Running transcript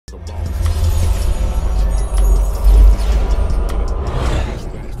Yeah,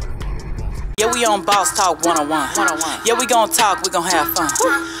 we on Boss Talk 101. Yeah, we gon' talk, we gon' have fun.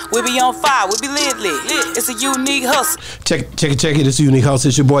 We be on fire, we be lit. It's a unique hustle. Check it. It's a unique hustle.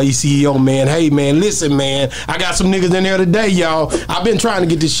 It's your boy ECEO, man. Hey, man, listen, man. I got some niggas in there today, y'all. I've been trying to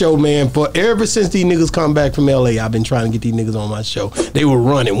get this show, man, ever since these niggas come back from LA. I've been trying to get these niggas on my show. They were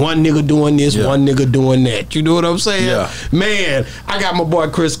running. One nigga doing this, one nigga doing that. You know what I'm saying? Yeah. Man, I got my boy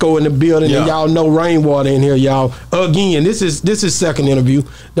Crisco in the building, and y'all know Rainwater in here, y'all. Again, this is second interview.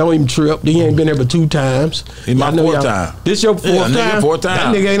 Don't even trip. He ain't been there but 2 times. It's my 4th time. This your 4th time? 4th time.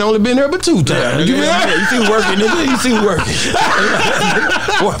 That nigga ain't only been there but 2 times. You see working, nigga. You see working.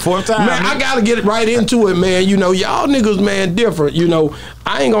 4th time. Man, I gotta get right into it, man. You know, y'all niggas, man, different. You know,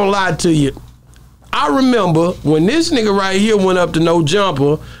 I ain't gonna lie to you. I remember when this nigga right here went up to No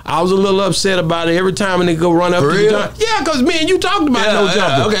Jumper, I was a little upset about it every time a nigga go run up to the jumper. Yeah, because, man, you talked about No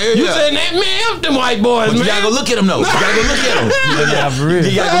Jumper. Okay, you said, man, F them white boys, but man. You gotta go look at them, though. You gotta go look at them. Yeah, for real.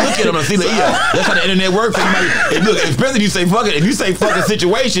 You gotta go look at them and see, that's how the internet works. Look, especially if you say fuck it. If you say fucking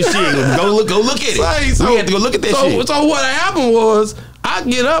situation shit, go look at it. So, we had to go look at that shit. So what happened was, I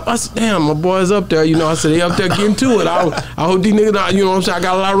get up, I said, damn, my boy's up there. You know, I said, they up there getting to it. I hope these niggas, you know what I'm saying, I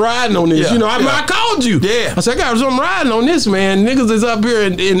got a lot of riding on this. You know, I called you. Yeah. I said, I got some riding on this, man. Niggas is up here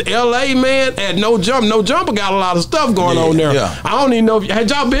in L.A., man, at No Jump. No Jumper got a lot of stuff going on there. Yeah. I don't even know, had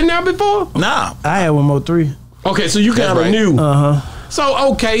y'all been there before? Nah. I had 103. Okay, so you kind of knew. So,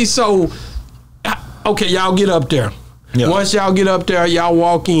 okay, y'all get up there. Yeah. Once y'all get up there, y'all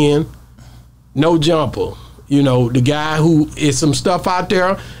walk in, No Jumper. You know, the guy who is some stuff out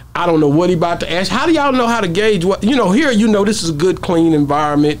there, I don't know what he about to ask. How do y'all know how to gauge what, you know, here, you know, this is a good, clean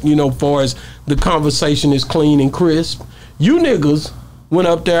environment, you know, far as the conversation is clean and crisp. You niggas went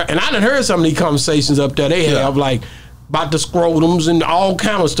up there, and I done heard some of these conversations up there they have, like, about the scrotums and all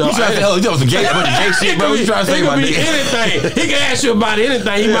kind of stuff. You trying to tell that was a gay shit, bro? You trying to say about it? It could be anything. He can ask you about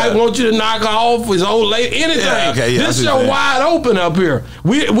anything. He might want you to knock her off his old lady. Anything. Yeah, okay, this show wide open up here.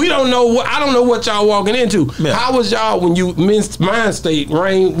 We don't know what, I don't know what y'all walking into. Yeah. How was y'all when you mind state,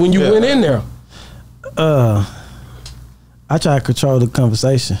 Rain, when you went in there? I try to control the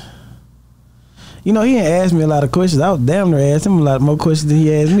conversation. You know, he ain't asked me a lot of questions. I was damn near asking him a lot more questions than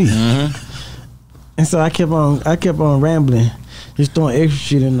he asked me. And so I kept on rambling, just throwing extra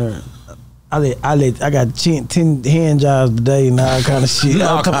shit in there. I got 10 hand jobs today and all kind of shit.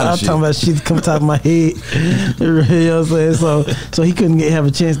 I'm talking about shit that come top of my head. You know what I'm saying? So he couldn't have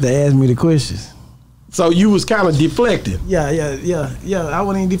a chance to ask me the questions. So you was kind of deflecting. Yeah. I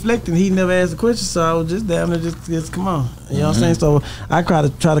wasn't even deflecting. He never asked a question, so I was just down there, just come on. You know what I'm saying? So I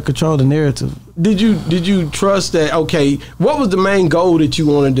try to control the narrative. Did you trust that? Okay, what was the main goal that you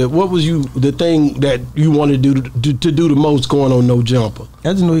wanted to? What was the thing that you wanted to do the most going on No Jumper?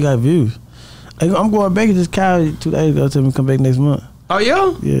 I just know he got views. I'm going back to this cow 2 days ago. Tell me to come back next month. Oh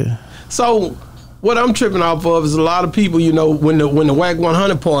yeah. Yeah. So what I'm tripping off of is a lot of people, you know, when the Wack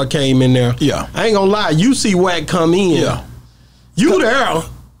 100 part came in there. Yeah. I ain't gonna lie, you see Wack come in. Yeah. You there,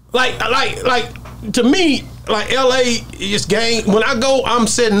 like to me, like LA is gang. When I go, I'm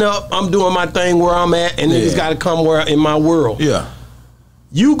setting up, I'm doing my thing where I'm at, and niggas gotta come where in my world. Yeah.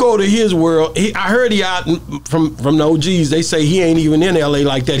 You go to his world. I heard he out from the OGs. They say he ain't even in LA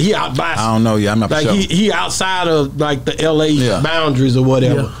like that. He out by. I don't know. Yeah, I'm not like sure. He outside of like the LA boundaries or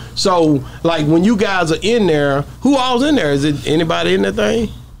whatever. Yeah. So like when you guys are in there, who all's in there? Is it anybody in that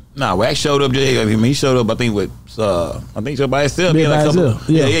thing? Nah, Wack showed up. He showed up. I think with he showed by himself.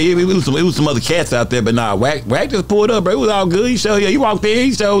 It was some other cats out there, but nah, Wack just pulled up, bro. It was all good. He walked in.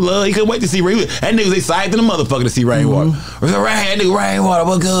 He showed love. He couldn't wait to see Rainwater. That nigga was excited than the motherfucker to see Rainwater. Rainwater,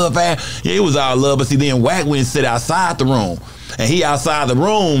 what good, man? Yeah, it was all love. But see, then Wack went and sit outside the room. And he outside the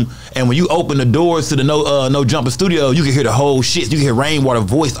room, and when you open the doors to the No Jumper studio, you can hear the whole shit. You can hear Rainwater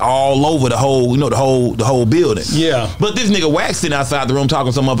voice all over the whole, the whole building. Yeah. But this nigga Wack sitting outside the room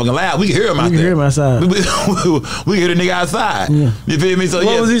talking so motherfucking loud, we can hear him out there. We can hear him outside. We can hear the nigga outside. Yeah. You feel me? So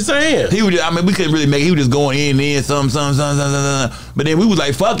what was he saying? He was. We couldn't really make it. He was just going in, some. But then we was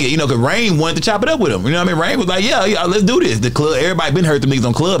like, fuck it, because Rain wanted to chop it up with him. You know what I mean? Rain was like, yeah, let's do this. The club, everybody been heard the niggas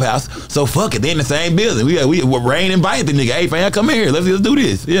on Clubhouse, so fuck it. They in the same building. Rain invited the nigga. Hey, fam, come in here. Let's do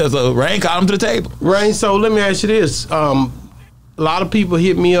this. Yeah, so Rain called him to the table. Rain, so let me ask you this. A lot of people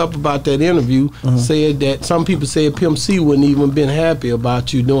hit me up about that interview, said that some people said Pimp C wouldn't even been happy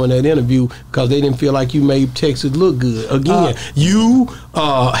about you doing that interview because they didn't feel like you made Texas look good. Again, you,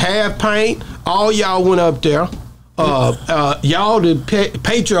 Half Paint, all y'all went up there. Y'all the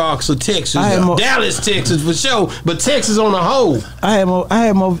patriarchs of Texas, Dallas, Texas for sure, but Texas on the whole. I'm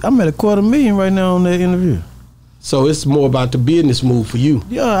at $250,000 right now on that interview. So it's more about the business move for you.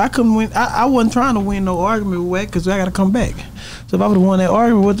 Yeah, I couldn't win. I wasn't trying to win no argument with Wack because I got to come back. So if I would have won that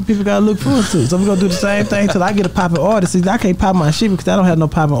argument, what the people got to look forward to? So we're going to do the same thing till I get a popping artist. See, I can't pop my shit because I don't have no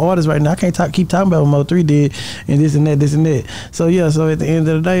popping artists right now. I can't keep talking about what Mo3 did and this and that. So yeah, so at the end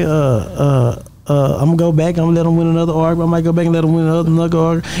of the day, I'm gonna go back. I'm gonna let them win another argument. I might go back and let them win another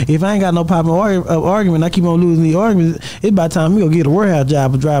argument. If I ain't got no popping argument, I keep on losing the arguments. It's about time we go get a warehouse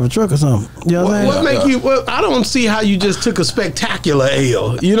job or drive a truck or something. You know what I'm saying? What make you? Well, I don't see how you just took a spectacular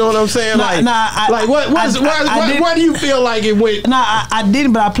L. You know what I'm saying? Where do you feel like it went? Nah, I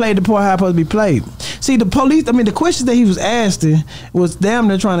didn't, but I played the part how it's supposed to be played. See, the police. I mean, the questions that he was asking was damn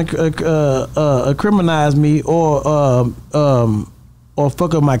near trying to criminalize me or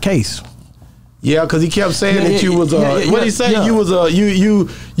fuck up my case. Yeah, because he kept saying that you was what did he say? You was you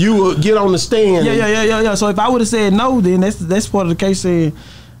would get on the stand. Yeah. So if I would have said no, then that's part of the case saying,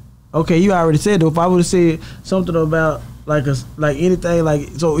 okay, you already said it. If I would have said something about like anything like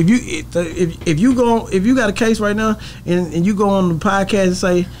so if you got a case right now and you go on the podcast and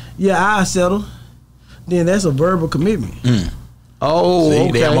say I settle, then that's a verbal commitment. Oh, see,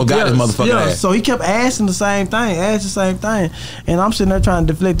 okay. They almost got this motherfucker ass. So he kept asking the same thing, and I'm sitting there trying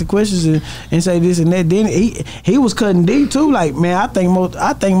to deflect the questions and say this and that. Then he was cutting deep too. Like, man, I think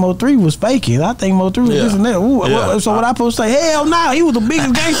Mo3 was faking. I think Mo3 was this and that. So what I supposed to say? Hell no, he was the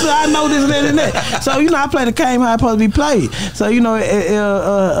biggest gangster. I know this and that and that. So I play the game how it's supposed to be played. So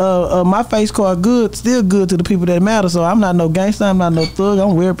my face card still good to the people that matter. So I'm not no gangster. I'm not no thug.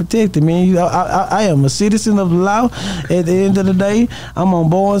 I'm well protected, man. I am a citizen of the law. At the end of the day, I'm on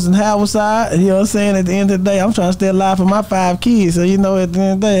Barnes and Howard side. You know what I'm saying? At the end of the day, I'm trying to stay alive for my 5 kids. So, at the end of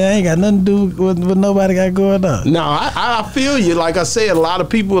the day, I ain't got nothing to do with what nobody got going on. No, I feel you. Like I said, a lot of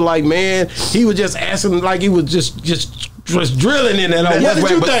people were like, man, he was just asking like he was just drilling in that. What did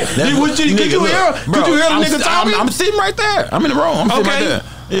you think? Could you hear the nigga talking? I'm sitting right there. I'm in the room. I'm sitting right there.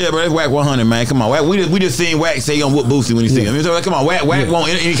 Yeah, bro, that's Wack 100, man. Come on, Wack. We just seen Wack say he gonna whoop Boosie when he see him. So, come on, Wack won't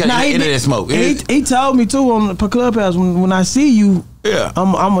any kind of that smoke. He told me too on the Clubhouse when I see you. Yeah,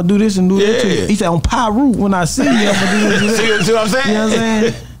 I'm gonna do this and do that too. He said on Pyro when I see you, I'm gonna do this. See what I'm saying? You know what I'm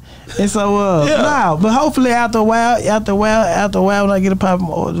saying? And so, but hopefully after a while, when I get a pop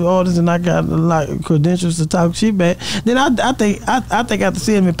orders and I got like credentials to talk shit back, then I think after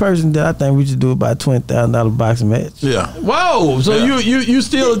seeing him in person, then I think we should do about $20,000 boxing match. Yeah. Whoa. So you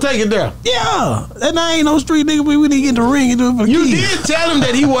still take it there? Yeah. And I ain't no street nigga. We need to get in the ring and do it for the You kids. did tell him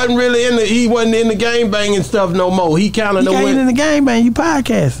that he wasn't really in the game banging stuff no more. He kind of ain't in the game bang. You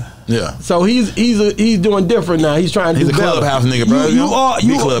podcasting. Yeah. So he's doing different now. He's trying to do a clubhouse nigga, bro. You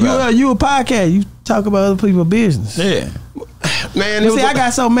a podcast. You talk about other people's business. Yeah. Man, I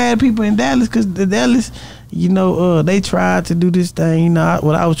got so mad at people in Dallas because the Dallas, they tried to do this thing.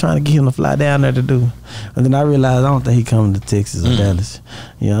 What I was trying to get him to fly down there to do, and then I realized I don't think he coming to Texas or Dallas.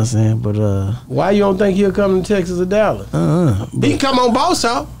 You know what I'm saying? But why you don't think he'll come to Texas or Dallas? He can come on Boss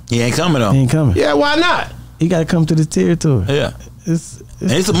Talk. He ain't coming though. He ain't coming. Yeah, why not? He got to come to this territory. Yeah.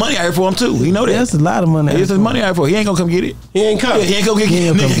 It's some money out here for him too. He know that. That's a lot of money. It's some money out here for him. He ain't gonna come get it. He ain't coming. Yeah, he ain't gonna get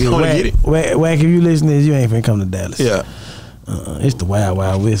it. Wack, if you listen to this, you ain't finna come to Dallas. Yeah. It's the wild,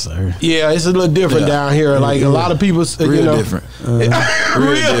 wild west, sir. Yeah, it's a little different down here. Like a lot of people, real different.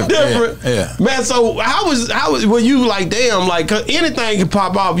 Real different. Yeah. Man, so how was were you like, damn, like anything can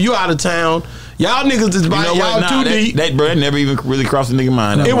pop off. You out of town. Y'all niggas is y'all too deep. That bro never even really crossed a nigga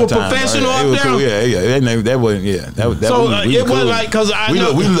mind. It was professional up there. Cool. Yeah. That wasn't. Yeah. That so was it wasn't like because I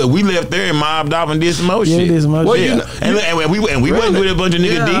know we left there and mobbed off and did some more shit. Did some more shit. And we wasn't with a bunch of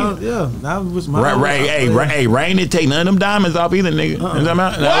niggas deep. Yeah, that was my Hey, Rain didn't take none of them diamonds off either, nigga. You know what I'm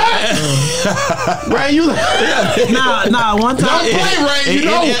talking about? Rain, you nah. One time, don't play, Rain. You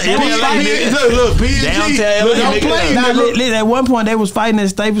know, look, PNG. Don't play. At one point, they was fighting at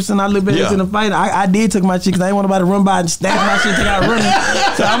Stapleton. I looked back into the fight. I did took my shit because I didn't want nobody to run by and snatch my shit and take out running.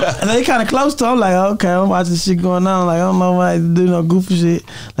 So they kind of close to. I'm like, okay, I'm watching shit going on. Like I don't know why I do no goofy shit.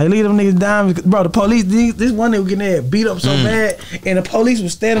 Like leave them niggas down, bro. The police. This one nigga getting their beat up so bad, and the police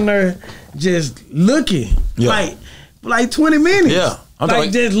was standing there just looking like 20 minutes. Yeah. I'm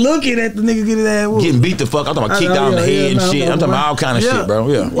like just looking at the nigga getting that getting beat the fuck. I'm talking about kicked out in the head and shit. I'm talking about all kind of shit, bro.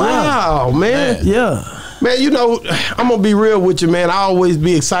 Yeah. Wow, man. Yeah. Man, I'm gonna be real with you, man. I always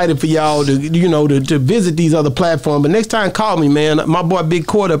be excited for y'all to visit these other platforms. But next time, call me, man. My boy Big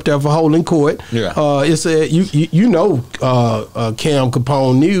Court up there for holding court. Yeah. It's Cam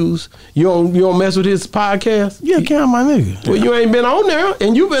Capone News. You don't mess with his podcast? Yeah, Cam, my nigga. Well, you ain't been on there,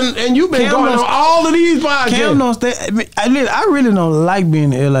 and you've been going on all of these podcasts. Cam don't stay. I really don't like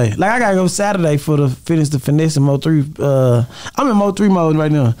being in LA. Like I gotta go Saturday for the finish in Mo3. I'm in Mo3 mode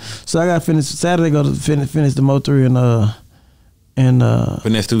right now, so I gotta finish Saturday. Go to finish finished the Mo3 and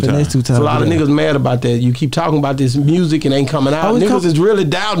Finesse 2 times. A lot of niggas mad about that. You keep talking about this music and ain't coming out. Niggas is really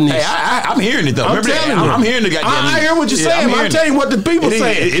doubting this. Hey, I'm hearing it though. I'm hearing the goddamn. I hear what you're saying. I'm telling you what the people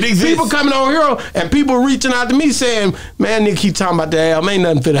saying. It exists. People coming on here and people reaching out to me saying, "Man, nigga keep talking about that album. Ain't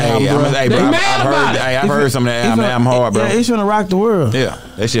nothing for the album, bro." They mad about it. I've heard some of that album hard, bro. Yeah, it's gonna rock the world. Yeah,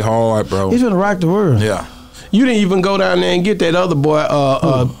 that shit hard, bro. It's gonna rock the world. Yeah. You didn't even go down there and get that other boy,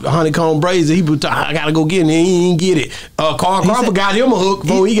 Honeycomb Brazy. He was I gotta go get it. He didn't get it. Carl Crawford got him a hook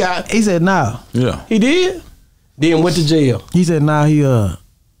before he got. He said nah. Yeah. He did. Then went to jail. He said nah. He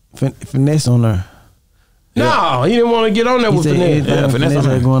finesse on her. No, he didn't want to get on there with finesse. Yeah, finesse on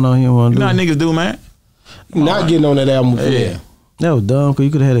her. Going on. He didn't want to do. You know how niggas do, man. Not getting on that album with finesse. That was dumb because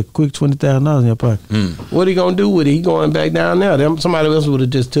you could have had a quick $20,000 in your pocket. What he gonna do with it? He going back down there. Somebody else would have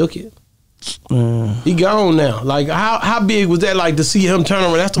just took it. He gone now. Like how big was that? Like to see him turn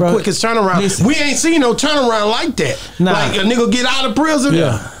around? That's the quickest turnaround. Listen, we ain't seen no turnaround like that. Nah. Like a nigga get out of prison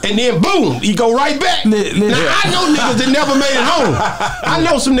and then boom, he go right back. Now I know niggas that never made it home. I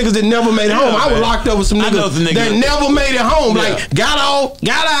know some niggas that never made it home. I was locked up with some niggas that never made it home. Like got out,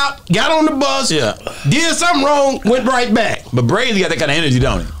 got on the bus, did something wrong, went right back. But Brazy got that kind of energy,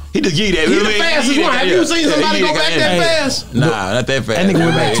 don't he? He just give you that. He the fastest one. Have you seen somebody go back that fast? Nah, not that fast.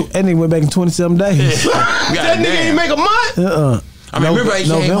 That nigga went back in 27 days. That nigga ain't make a month? I mean, remember he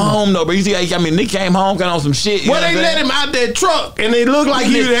came home though, but you see, I mean, Nick came home kind of on some shit. Well, they let him out that truck, and they looked like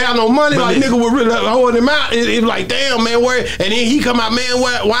he didn't have no money. Like nigga was really holding him out. It was like, damn man, where? And then he come out, man,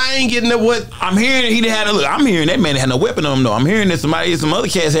 why I ain't getting that? What? I'm hearing he didn't have. Look, I'm hearing that man had no weapon on him though. I'm hearing that some other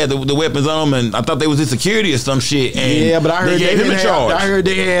cats had the weapons on them, and I thought they was insecurity or some shit. And yeah, but I heard they had charge. I heard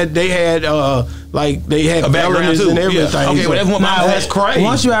they had felonies and everything. Yeah. Okay, well that's crazy.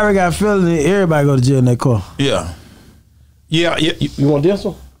 Once you already got a felony, everybody go to jail in that car. Yeah. Yeah. You want this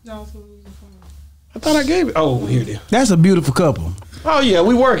one? No. I thought I gave it. Oh, here it is. That's a beautiful couple. Oh yeah,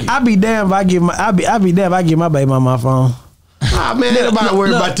 we working. I be damned if I give my baby my phone. Ah man, ain't nobody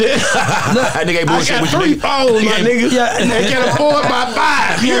worried about that. That nigga ain't bullshit with you. Oh my nigga, they can't afford my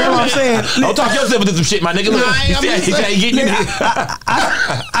 5. You know what I'm saying? Don't talk yourself into some shit, my nigga. Look,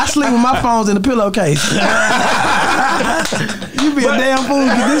 I sleep with my phones in the pillowcase. You be a damn fool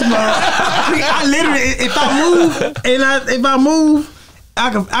to get this ball. I literally, if I move,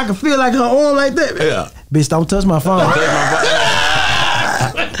 I can feel like her arm like that. Yeah. Bitch, don't touch my phone.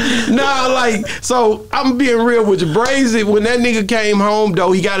 Nah, like, so I'm being real with you. Brazy, when that nigga came home,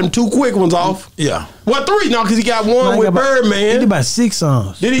 though, he got him 2 quick ones off. Yeah. Well, 3, no, because he got one with Birdman. He did about 6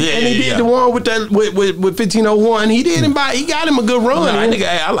 songs. Did he? And he did the one with that with 1501. He did him he got him a good run.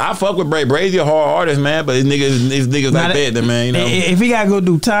 I fuck with Brazy, a hard artist, man, but his niggas like that, man, you know. If he gotta go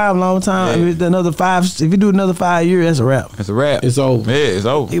do long time, if you do another 5 years, that's a wrap. That's a wrap. It's over. Yeah, it's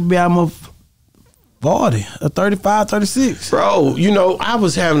over. It'll be almost 40, 35, 36. Bro, you know, I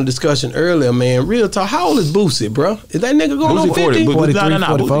was having a discussion earlier, man. Real talk. How old is Boosie, bro? Is that nigga going on 50? 43,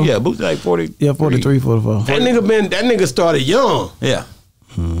 44. Yeah, Boosie like 40. Yeah, 43, 44. That nigga started young. Yeah.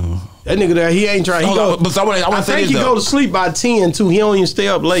 That nigga there, he ain't trying. I think he go to sleep by 10 too. He don't even stay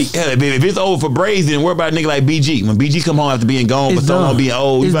up late. Yeah, if it's over for Brazy, then worry about a nigga like BG. When BG come home after being gone, but someone being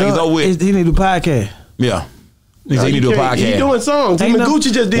old, he's over with. He need to do podcast. Yeah. He need to do a podcast. He doing songs. Him and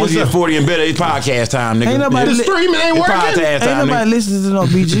Gucci just did. Once he get 40 and better, it's podcast time, nigga. Ain't nobody the streaming ain't working. Podcast ain't nobody listening to no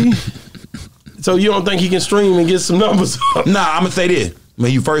BG. So you don't think he can stream and get some numbers up? Nah, I'm gonna say this.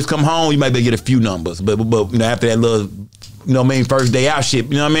 When you first come home, you might be able to get a few numbers, but you know, after that little, you know what I mean, first day out shit,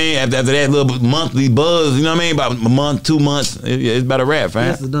 you know what I mean? After that little monthly buzz, you know what I mean? About a month, 2 months, it's about a wrap, fam.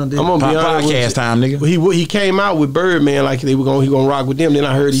 That's a done deal. I'm gonna be podcast time, nigga. He came out with Birdman like he gonna rock with them. Then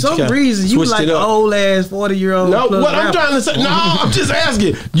I heard he some reason you like an old ass 40-year-old. No, what I'm trying to say, no, I'm just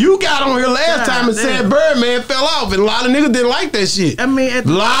asking. You got on here last time and said Birdman fell off, and a lot of niggas didn't like that shit. I mean, a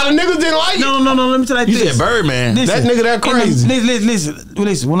lot of niggas didn't like it. No. Let me tell you this. You said Birdman. That nigga that crazy.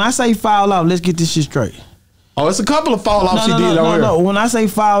 Listen. When I say fall off, let's get this shit straight. Oh, it's a couple of fall offs he did on here. No, when I say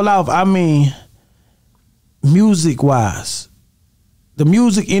fall off, I mean music wise. The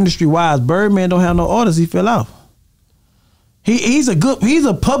music industry wise, Birdman don't have no artists, he fell off. He's a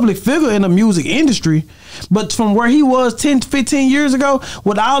public figure in the music industry, but from where he was 10, 15 years ago,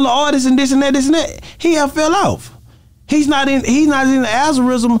 with all the artists and this and that, he have fell off. He's not in the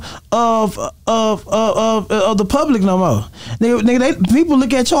algorithm of the public no more. People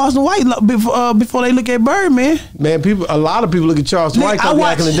look at Charleston White before they look at Birdman. Man, a lot of people look at Charleston White because they're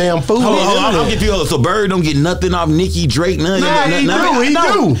acting a damn fool. I'll give you so Bird don't get nothing off Nicki, Drake, none. He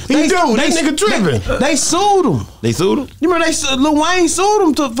do. That nigga tripping. They sued him. They sued him. You remember Lil Wayne sued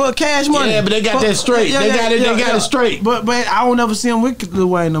him for cash money. Yeah, but they got that straight. They got it straight. But I don't ever see him with Lil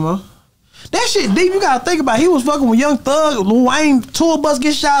Wayne no more. That shit deep. You gotta think about it. He was fucking with Young Thug, Lil Wayne, tour bus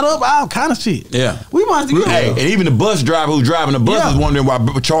get shot up, all kind of shit. Yeah. We must get and even the bus driver who's driving the bus is wondering why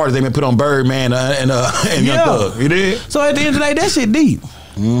charges they been put on Birdman and Young Thug. You did? So at the end of the day, that shit deep.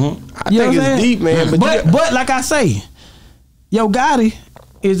 I think it's deep, man. But like I say, Yo Gotti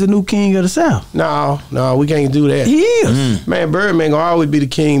is the new king of the South. No, we can't do that. He is. Man, Birdman gonna always be the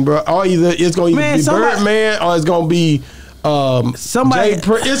king, bro. Or either it's gonna be Birdman or it's gonna be somebody.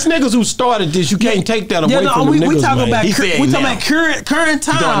 It's niggas who started this. You can't take that away from them niggas. We talking about current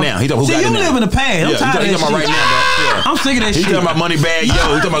time. He talking See, you live in the past. I'm tired of that shit. Right now, I'm sick of that shit. He talking about Moneybag Yo. He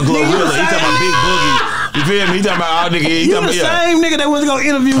talking about Glorilla. He talking about Big Boogie. You feel me? He talking about all nigga. You the same nigga that was gonna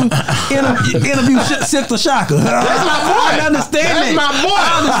interview Sister Shaka. That's my boy. I understand that. That's my boy.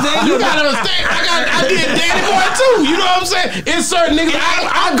 I understand. You gotta understand. I did Danny Boy too. You know what I'm saying? It's certain niggas.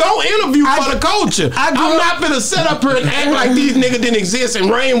 I go interview for the culture. I'm not gonna set up here and act like these niggas didn't exist and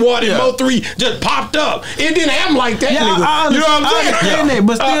Rainwater and Mo3 just popped up. It didn't happen like that, nigga. You know what I'm saying? I understand that,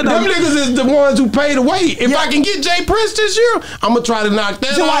 but still, them niggas is the ones who pay the way. If I can get Jay Prince this year, I'm gonna try to knock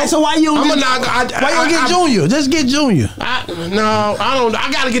that off. So why you don't get Junior? Just get Junior. I don't.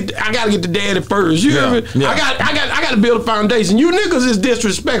 I gotta get the daddy first. You hear me? Yeah. I gotta build a foundation. You niggas is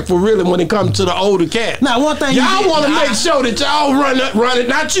disrespectful, really, when it comes to the older cat. Now, one thing y'all want to make sure that y'all run it,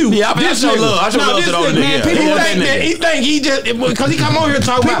 not you. Yeah, I show love. I show love to the older nigga. He think he just because he come over here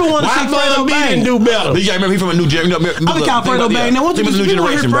talking about why Fredo Bang didn't do better. You remember he from a new generation. I call Fredo Bang. Now, what you hear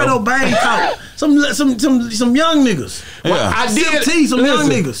Fredo Bang talk? Some young niggas. Well, I did. Some young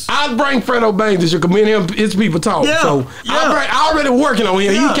niggas. I'd bring Fredo Bang this year because me and his people talk. Yeah. So I already working on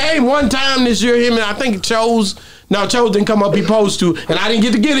him. Yeah. He came one time this year. Him and I think Chose didn't come up. He supposed to, and I didn't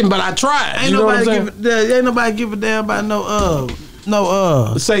get to get him, but I tried. Ain't nobody give a damn about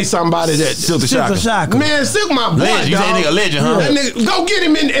say somebody that Silk the Shocker. Man, Silk my boy. Legend. You say that nigga legend, huh? That nigga, go get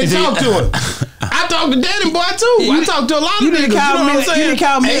him and talk to him. I talked to Danny Boy too. I talked to a lot of niggas. You know what I'm saying? You didn't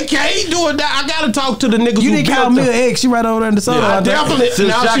call me. AK doing that. I gotta talk to the niggas. You didn't call me an ex. She right over there in the soda. I definitely. He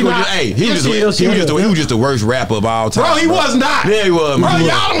was just the worst rapper of all time. Bro, he was not. Yeah, he was. Bro,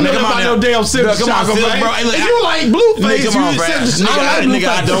 y'all don't know about no damn Silk Shocker, bro. If you like Blueface, nigga,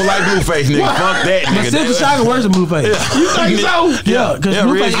 I don't like Blueface, nigga. Fuck that, nigga. Silk Shocker worse than Blueface. You think so? Yeah, because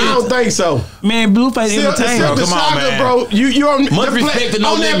Blueface. I don't think so. Man, Blueface entertainer. Come on, man. Bro, you on much respect to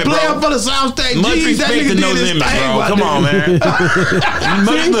No Limit, bro. Player for the South State. Much respect to No Limit, bro. Come on, man.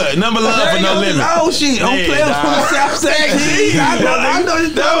 Number love for No Limit. Oh shit, on Player for the South State. I know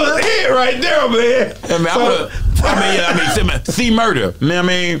that was it right there, man. I mean, C Murder. I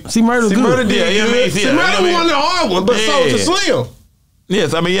mean, C Murder. C Murder did. C Murder won the hard one, but so was Slim.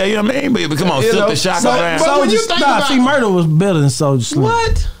 Yes, I mean, you know what I mean? But come on, Silk the Shocker. But when you think about C Murder was better than Soulja Slim.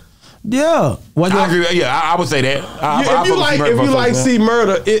 What? Yeah. I agree. Yeah, I would say that. If you like C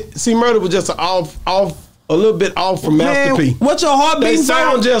Murder, C Murder was just a little bit off from Master P. What's your heart beating? They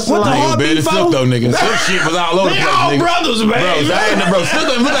sound just like. Silk though, nigga. Silk shit was all over the place. They all brothers, man. Bro, Silk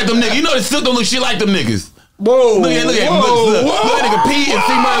don't look like them niggas. You know that Silk don't look shit like them niggas. Whoa! Look at him. Look at nigga P and C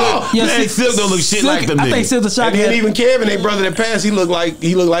Murder. Man, Silk don't look shit like them niggas. I think Silk the Shocker. And even Kevin, their brother that passed, he looked like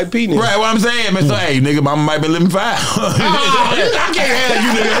P nigga. Right, what I'm saying, man. So hey, nigga, mama might be living fine. I can't have you,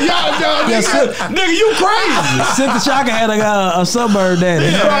 nigga. Y'all, nigga, you crazy. Silk the Shocker had a suburb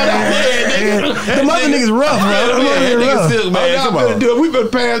daddy. The mother niggas rough, bro. We better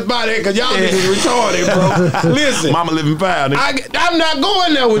pass by that because y'all niggas retarded, bro. Listen, mama living fine. I'm not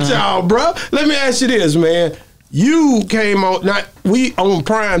going there with y'all, bro. Let me ask you this, man. You came on we on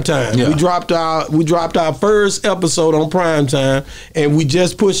prime time. Yeah. We dropped our first episode on prime time, and we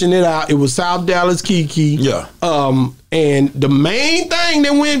just pushing it out. It was South Dallas Kiki. Yeah. And the main thing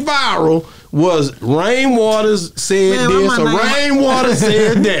that went viral was Rainwater said this or Rainwater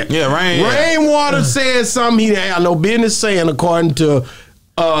said that. Yeah, Rainwater said something he didn't have no business saying, according to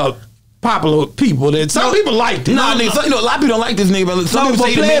popular people. That some people liked it. No, a lot of people don't like this nigga. But some people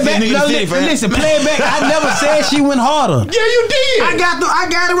say listen, play it back. I never said she went harder. Yeah, you did. I got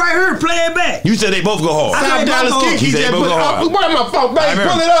it right here. Play it back. You said they both go hard. South Dallas Kiki just put up. Where my phone, baby?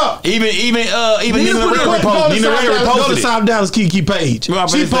 Pull it up. Even Nina Ray reposted it. South Dallas Kiki page.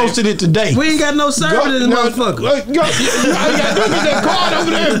 She posted it today. We ain't got no server in this motherfucker. I got to get that card over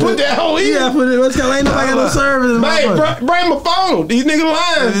there and put that whole in. Yeah, put it. Ain't nobody got no server in this motherfucker. Bring my phone. These niggas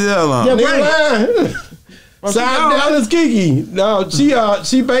lying. South Dallas Kiki. No,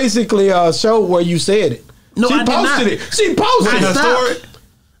 she basically showed where you said it. No, she posted it. She posted her story.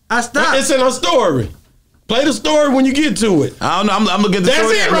 I stopped. It's in her story. Play the story when you get to it. I don't know. I'm looking at the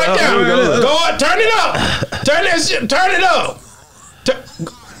story. That's it right there. Go on, turn it up. Turn that shit. Turn it up.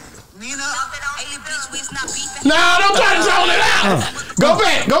 Nah, don't try to tone it out. Go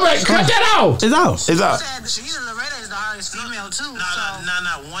back. Cut that off. It's out. It's out. Nina Loretta is the hardest female too.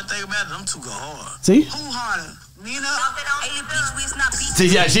 Nah. One thing about it, them two go hard. See? Who harder? Nina. See,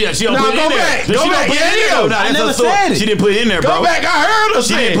 she don't No, put it in go there. back. She Go don't back. put it in Yeah, there. Nah, I that's never her story. said it. She didn't put it in there, bro. Go back. I heard her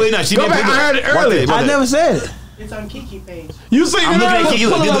She say didn't put it. No, she Go didn't back. put it. I heard it earlier. I never said it. It's on Kiki page. You see I'm it looking at earlier? Kiki.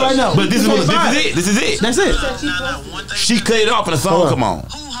 Pull it up right now. But this is it. This is it. That's it. One thing. She cut it off and the song come on.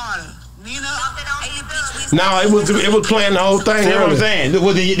 Who harder? Nina. No, it was playing the whole thing. See what I'm earlier. saying?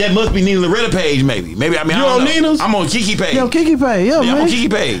 Well, that must be Nina Loretta page, maybe. I mean, You I don't on know. Nina's? I'm on Kiki page. Yo, Kiki pay. Yo, Yeah, I'm man. on Kiki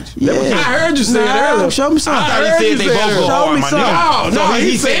page. Yeah. I heard you say it earlier. Show me something. I thought heard he you said they say both it. go Show hard, me my something. nigga. No,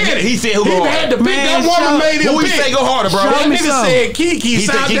 he said He who go had to hard. pick. Man, That woman made him Who he pick. say go harder, bro? That Show me nigga something. said Kiki, He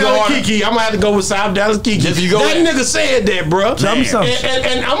said South Kiki go Dallas harder. Kiki. I'm gonna have to go with South Dallas Kiki. Just you go That with- nigga said that, bro. Show me something.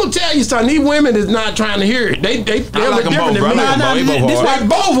 And I'm gonna tell you something. These women is not trying to hear it. They I like them both, different bro. than me. I like them both. They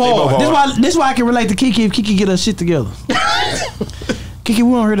both hard. They both hard. This why I can relate to Kiki if Kiki get her shit together. Kiki,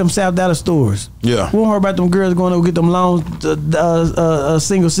 we don't hear them South Dallas stores. Yeah. We don't hear about them girls going to get them long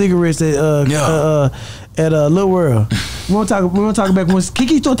single cigarettes at Little World. We want to talk about when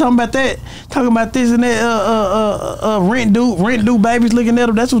Kiki still talking about this and that rent due babies looking at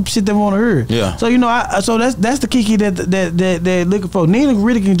them. That's what shit they want to hear. Yeah. So so that's the Kiki that looking for. Nina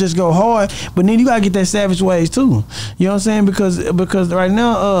really can just go hard, but then you gotta get that savage ways too. You know what I'm saying? Because right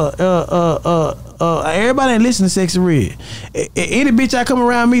now everybody ain't listening to Sexy Red. Any bitch I come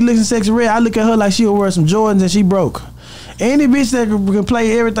around me listening to Sexy Red, I look at her like she'll wear some Jordans and she broke. Any bitch that can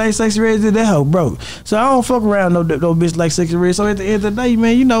play everything Sexy Red did, that hoe broke. So I don't fuck around no bitch like Sexy Red. So at the end of the day,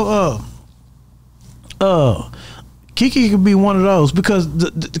 man, you know, Kiki could be one of those because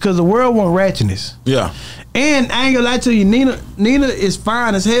the world want ratchetness. Yeah. And I ain't gonna lie to you, Nina is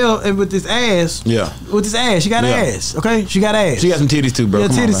fine as hell and with this ass. Yeah. With this ass, she got ass. Okay, she got ass. She got some titties too, bro. Yeah,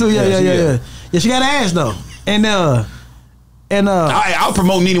 Come on, titties too. man. Yeah. She got ass though, I'll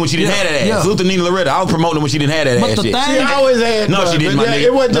promote Nina when she didn't have that ass. Yeah. Salute to Nina Loretta. I'll promote her when she didn't have that But ass the shit. thing- She always had. No, she didn't, my nigga.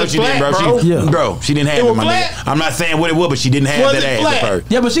 It wasn't No, just she didn't, flat, bro. bro. Yeah. Bro, she didn't have It it, was my flat? nigga. I'm not saying what it was, but she didn't have Was that it ass flat? at first.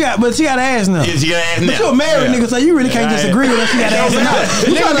 Yeah, but she got ass now. Yeah, she got ass now. But you a married nigga, so you really can't disagree with her. She got ass or not.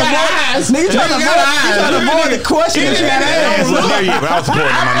 You trying to avoid? Nigga, you trying to avoid the question if she got ass. Well, there you go. I was supporting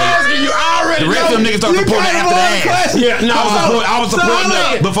her, my nigga. You already The rest of them niggas start supporting her after the ass. Yeah, no. I was supporting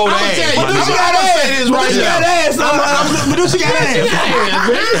her before the ass. But But do she got ass? But do she got ass? But do she got ass?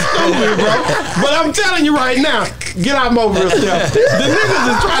 Very stupid, bro. But I'm telling you right now, get out over yourself. The niggas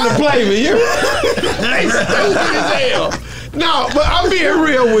is trying to play me. They stupid as hell. No, but I'm being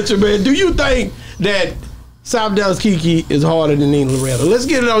real with you, man. Do you think that South Dallas Kiki is harder than Nina Loretta? Let's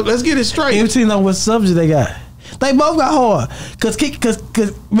get it straight. You see know what subject they got. They both got hard. Cause they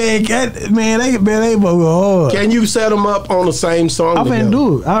both go hard. Can you set them up on the same song? I'm finna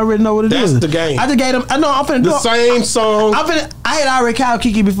do it. I already know what it is. That's the game. I just gave them. I know. I'm finna do The it. same song. I had already called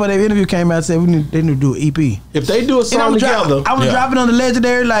Kiki before the interview came out and said they need to do an EP. If they do a song together, I was dropping on the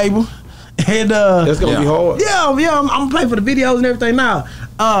Legendary label. And that's gonna be hard. Yeah, I'm gonna play for the videos and everything now.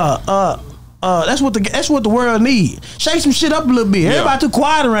 That's what the world need. Shake some shit up a little bit. Everybody too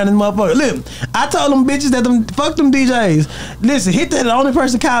quiet around this motherfucker. Look, I told them bitches that fuck them DJs. Listen, hit that. The only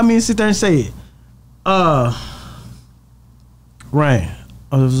person called me and sit there and say it. Rain.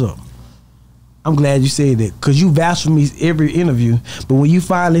 Oh, what's up? I'm glad you said that because you vouch for me every interview. But when you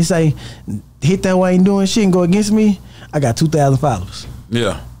finally say hit that way ain't doing shit and go against me, I got 2,000 followers.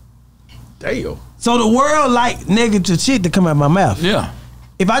 Yeah. Damn. So the world like negative shit to come out my mouth. Yeah.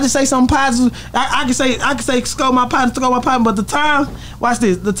 If I just say something positive, I can say score my partner, but the time, watch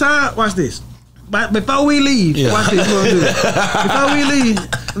this. Watch this. But before we leave, watch this. We'll do it. Before we leave,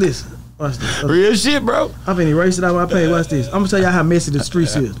 listen, watch this. Real shit, bro. I'm finna erase it out of my page. Watch this. I'm gonna tell y'all how messy the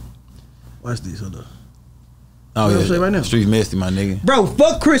streets is. Watch this. Hold up. Oh, What I'm yeah. saying right now? Streets messy, my nigga. Bro,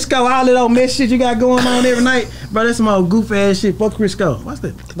 fuck Crisco, all that old mess shit you got going on every night. Bro, that's some old goof ass shit. Fuck Crisco. Watch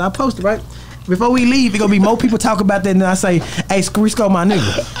that. I post it, right? Before we leave, it's gonna be more people talk about that than I say, hey, Crisco, my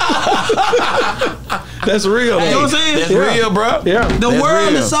nigga. That's real. You know what I'm saying? That's real, bro. Yeah. The That's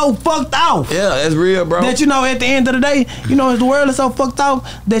world real. is so fucked off. Yeah, that's real, bro. That at the end of the day, the world is so fucked off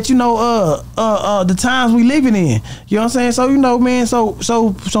that the times we living in. You know what I'm saying? So man, so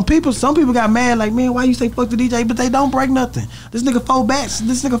some people got mad like, man, why you say fuck the DJ? But they don't break nothing. This nigga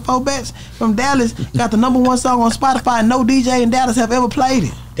 4 Bats from Dallas got the #1 song on Spotify. No DJ in Dallas have ever played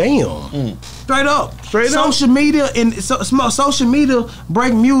it. Damn. Straight up. Social media and social media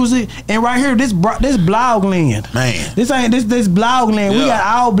break music, and right here this blog land. Man. This blog land. We Yeah. got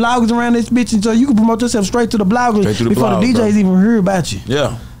all bloggers around this bitch, and so you can promote yourself straight to the bloggers Straight to the before blog, the DJs bro. even hear about you.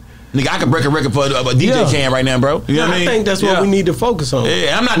 Yeah. Nigga, I can break a record for a DJ can right now, bro. You know what I mean? I think that's what we need to focus on.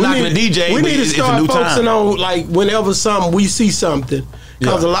 Yeah, I'm not knocking the DJ. We need to start focusing on, like, whenever we see something.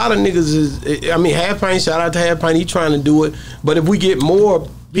 Because a lot of niggas is, I mean, Half Pint, shout out to Half Pint, he trying to do it. But if we get more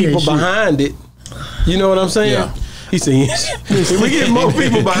people behind it, you know what I'm saying? Yeah. He said, if we get more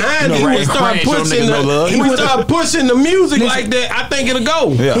people behind it, we start pushing the music like that, I think it'll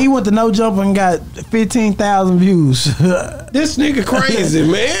go. Yeah. He went to No Jumper and got 15,000 views. This nigga crazy,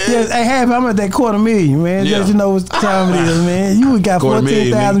 man. Yeah, hey, I'm at that 250,000, man. Yeah. Just you know what time it is, man. You got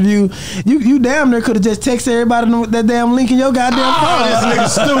 14,000 views. You damn near could have just texted everybody that damn link in your goddamn phone. This nigga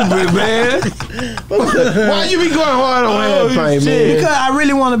stupid, man. Why you be going hard on Half Pint, man? Because I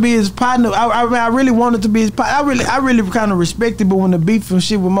really want to be his partner. I really wanted to be his partner. I really kind of respect it, but when the beef and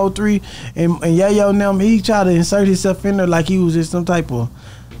shit with Mo3 and Yayo and them, he tried to insert himself in there like he was just some type of,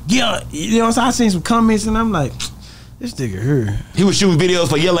 you know what I'm saying? I seen some comments and I'm like, this nigga here. He was shooting videos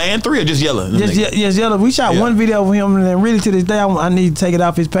for Yella and 3 or just Yella? Yes, Yella. We shot one video for him, and then really to this day, I need to take it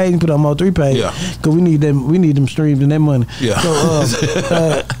off his page and put it on Mo3 page. Yeah. Because we need them streams and that money. Yeah. So,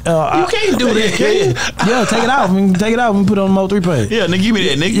 you can't do that, can you? Yeah, take it off. Take it off and put it on Mo3 page. Yeah, nigga, give me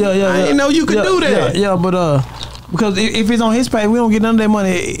that, nigga. Yeah. I didn't know you could do that. Yeah, but because if it's on his page, we don't get none of that money.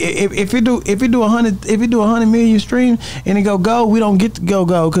 If it do 100 million streams and it go, we don't get to go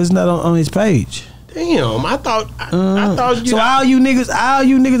because it's not on his page. Damn, I thought you. So all you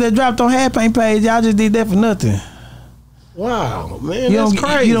niggas that dropped on Half Pint page, y'all just did that for nothing. Wow, man, that's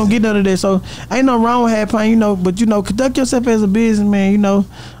crazy. You don't get none of that. So ain't no wrong with Half Pint, but conduct yourself as a businessman.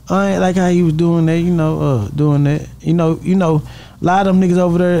 I ain't like how he was doing that. Doing that. A lot of them niggas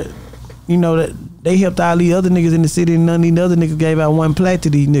over there, that they helped all these other niggas in the city, and none of these other niggas gave out one plaque to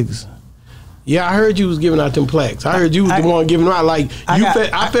these niggas. Yeah, I heard you was giving out them plaques. I heard you was the one giving them out. Like I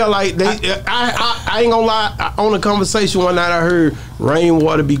felt like they. I ain't gonna lie. On a conversation one night, I heard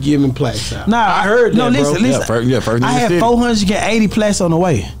Rainwater be giving plaques out. Nah, I heard that, listen. First I had 480 plaques on the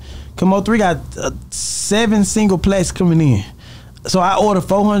way. Mo3 got 7 single plaques coming in, so I ordered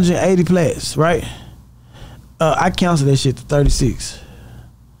 480 plaques. Right? I canceled that shit to 36.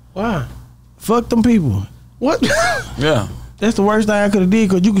 Why? Fuck them people. What? Yeah. That's the worst thing I could have did,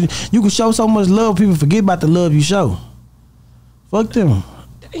 because you could show so much love, people forget about the love you show. Fuck them.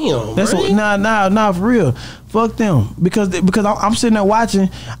 Damn. That's what, nah, for real. Fuck them. Because I'm sitting there watching,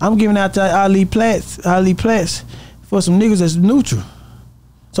 I'm giving out to Ali Platts for some niggas that's neutral.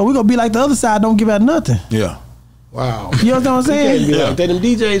 So we gonna be like the other side, don't give out nothing. Yeah. Wow. You know what I'm saying? You can't be like that. Them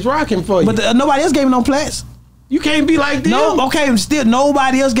DJs rocking for you. But nobody else gave no Platts. You can't be like them. No, okay, still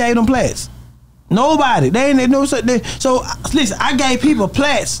nobody else gave them Platts. Nobody. They ain't no. So listen, I gave people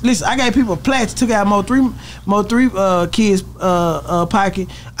plats. Took out Mo3 kids pocket.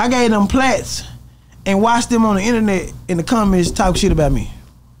 I gave them plats and watched them on the internet in the comments talk shit about me.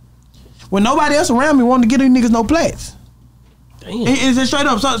 When nobody else around me wanted to get these niggas no plats. Damn. It's just straight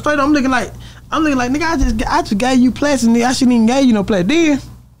up. So straight up, I'm looking like nigga. I just gave you plats and I shouldn't even gave you no plat. Then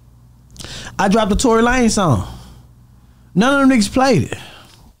I dropped the Tory Lanez song. None of them niggas played it.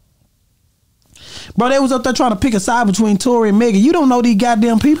 Bro, they was up there trying to pick a side between Tory and Megan. You don't know these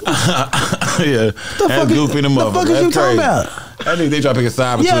goddamn people. Yeah, that's goofy them up. The fuck is you talking about? I think they try to pick a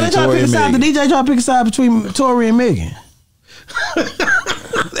side between Tory and Megan. The DJ try to pick a side between Tory and Megan.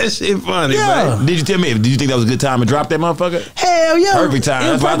 That shit funny, yeah. Man. Did you tell me? Did you think that was a good time to drop that motherfucker? Hell yeah, perfect time.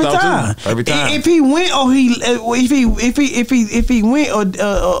 That's what I thought too. Perfect time. If he went or if he went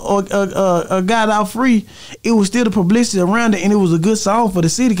or got out free, it was still the publicity around it, and it was a good song for the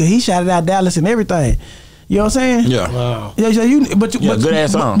city because he shouted out Dallas and everything. You know what I'm saying? Yeah. Wow. Yeah. So but good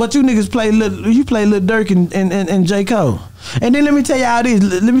ass song. But you niggas play Lil Durk and J. Cole, and then let me tell you how this.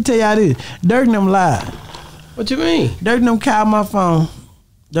 Durk and them lied. What you mean? Durk and them called my phone.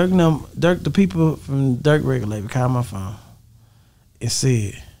 Durk, the people from Durk record label called my phone and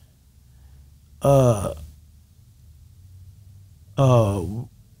said, Durk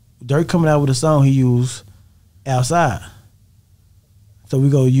coming out with a song he used outside. So we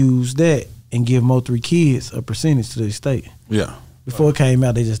gonna use that and give Mo3 kids a percentage to the estate. Yeah. Before it came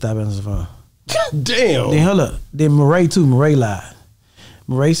out, they just stopped answering the phone. Damn. Then hold up. Then Murray lied.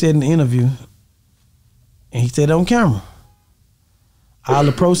 Murray said in the interview, and he said on camera, all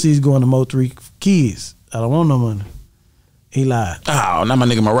the proceeds going to Mo3 kids. I don't want no money. He lied. Oh, not my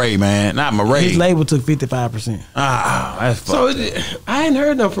nigga Murray, man. Not Murray. His label took 55%. That's fucked. So I ain't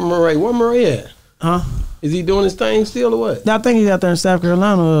heard nothing from Murray. Where Murray at? Huh? Is he doing his thing still or what? I think he's out there in South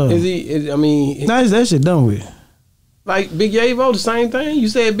Carolina. I mean, that shit done with. Like Big Yavo, the same thing. You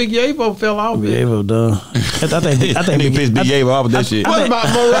said Big Yavo fell off. Big Yavo done. I think Big Yavo off with that shit. What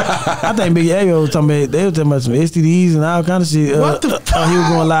about Murray? I think Big Yavo was talking about some STDs and all kind of shit. What the fuck? He was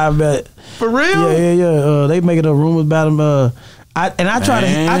going live about it. For real? Yeah. They making up rumors about him. I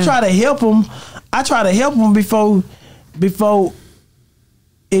try to help him. I try to help him before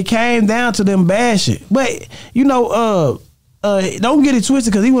it came down to them bad shit. But you know, don't get it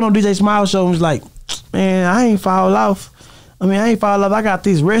twisted because he went on DJ Smile show and was like, man, I ain't fall off. I got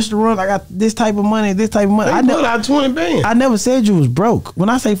this restaurant. I got this type of money. They put out 20 bands. I never said you was broke. When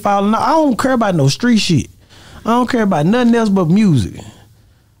I say falling off, I don't care about no street shit. I don't care about nothing else but music.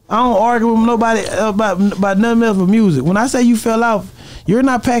 I don't argue with nobody about nothing else but music. When I say you fell off, you're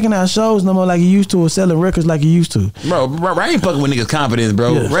not packing out shows no more like you used to or selling records like you used to. Bro, Ray ain't fucking with niggas' confidence,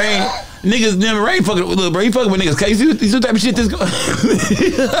 bro. Yeah. Ray ain't fucking with, look, bro, he fucking with niggas' case. You see the type of shit that's going.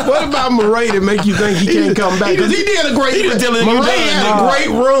 What about Murray that make you think he can't come back? Because he did a great run. Murray had a great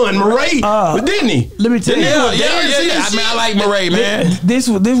run. Murray, didn't he? Let me tell you. Yeah. I like Murray, man. This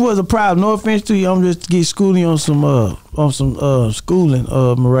was a problem. No offense to you. I'm just get schooling on some schooling,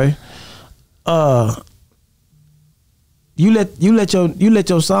 Murray. You let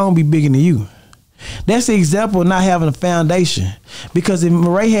your song be bigger than you. That's the example of not having a foundation. Because if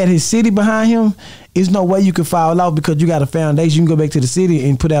Murray had his city behind him, there's no way you could fall off because you got a foundation. You can go back to the city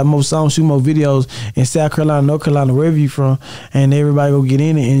and put out more songs, shoot more videos in South Carolina, North Carolina, wherever you from, and everybody go get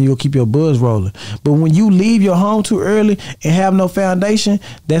in it and you'll keep your buzz rolling. But when you leave your home too early and have no foundation,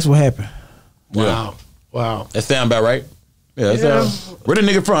 that's what happened. Wow. That sound about right. Yeah. Where the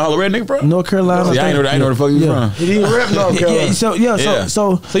nigga from? Holla, where the nigga from? North Carolina. See, I ain't know where the fuck you from. He didn't rep North Carolina.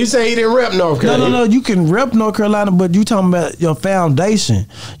 So you say he didn't rep North Carolina? No. You can rep North Carolina, but you talking about your foundation.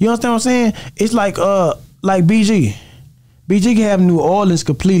 You understand what I'm saying? It's like BG. BG can have New Orleans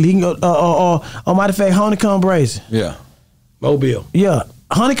completely. He can go. Matter of fact, Honeycomb Brazy. Yeah. Mobile. Yeah,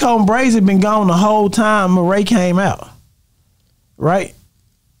 Honeycomb Brazy been gone the whole time Murray came out. Right.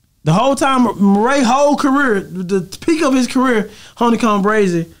 The whole time, Murray's whole career, the peak of his career, Honeycomb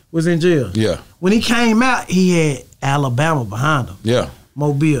Brazy was in jail. Yeah. When he came out, he had Alabama behind him. Yeah.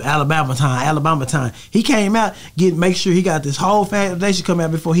 Mobile, Alabama time. He came out, make sure he got this whole foundation come out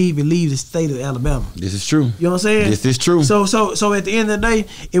before he even leaves the state of Alabama. This is true. You know what I'm saying? This is true. So at the end of the day,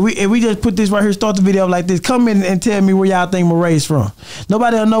 if we just put this right here, start the video like this, come in and tell me where y'all think Murray's from.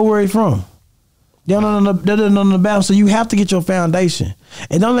 Nobody will know where he's from. They don't know the balance, so you have to get your foundation.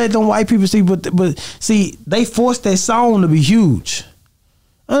 And don't let them white people see, but see, they forced that song to be huge.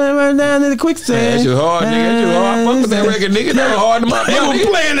 Down in the quicksand. Man, that shit hard, nigga. That shit hard. Fuck with that record, nigga. That was hard to my They were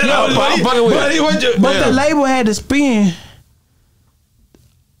playing it out. But the label had to spend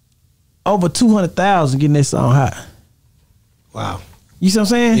over $200,000 getting that song hot. Wow. You see what I'm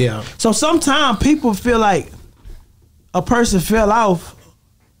saying? Yeah. So sometimes people feel like a person fell off,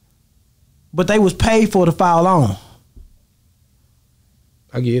 but they was paid for to fall on.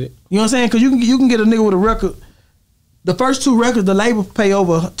 I get it. You know what I'm saying? Because you can get a nigga with a record. The first two records, the label pay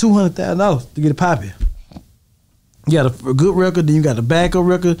over $200,000 to get it popping. You got a good record, then you got the backup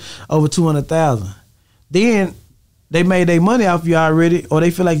record over $200,000. Then they made their money off you already, or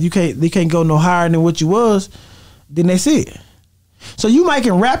they feel like they can't go no higher than what you was. Then that's it. So you might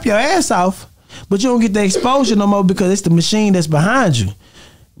can rap your ass off, but you don't get the exposure no more because it's the machine that's behind you.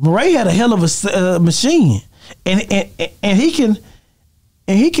 Murray had a hell of a machine, and he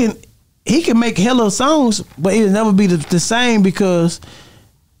can make hella songs, but it'll never be the same because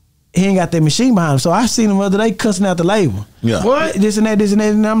he ain't got that machine behind him. So I seen him the other day cussing out the label. Yeah, what this and that,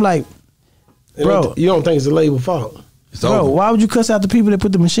 and I'm like, bro, you don't think it's the label fault? It's over. Why would you cuss out the people that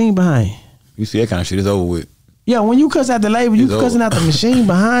put the machine behind you? You see that kind of shit is over with. Yeah, when you cuss out the label, you cussing out the machine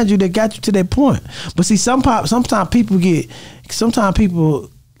behind you that got you to that point. But see, sometimes people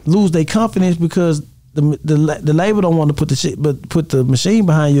lose their confidence because the label don't want to put the shit, but put the machine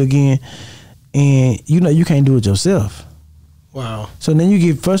behind you again, and you can't do it yourself. Wow. So then you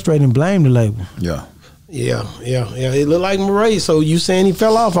get frustrated and blame the label. Yeah. It looked like Murray. So you saying he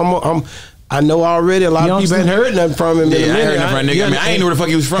fell off? I know already a lot of people ain't heard nothing from him. Yeah, I heard nothing from nigga. I ain't know where the fuck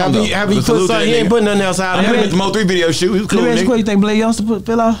he was from. Have he put something? He ain't put nothing else out. I heard the Mo 3 video shoot. He was cool. Let me ask you, what you think Black Youngster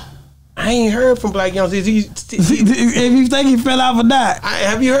fell off? I ain't heard from Black Youngster. If you think he fell off or not,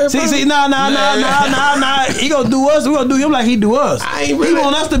 have you heard from him? No. He gonna do us. We gonna do him like he do us. He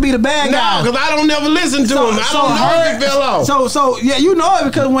want us to be the bad guy. No, because I don't never listen to him. I don't know if he fell off. So yeah, you know it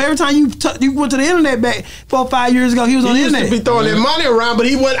because every time you went to the internet back 4 or 5 years ago, he was on the internet. He used to be throwing that money around, but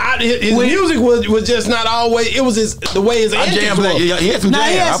he went out. His music was just not always. It was the way his antics was. He had some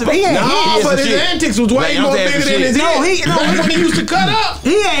jams. But his antics was way more bigger than his hits. When he used to cut up,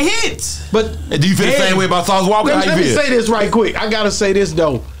 he had hits. But do you feel the same way about Sauce Walker? Let me say this right quick. I gotta say this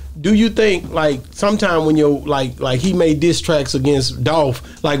though. Do you think like sometime when you're like he made diss tracks against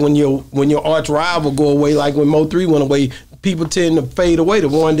Dolph, like when your arch rival go away, like when Mo3 went away, people tend to fade away the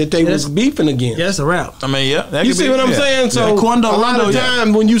one that they was beefing against. Yeah, that's a rap. I mean, yeah. You see what I'm saying? So a lot of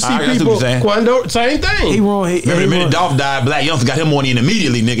time when you see people, Quando, same thing. He wrong. Remember the minute Dolph died, Black Youngster got him one in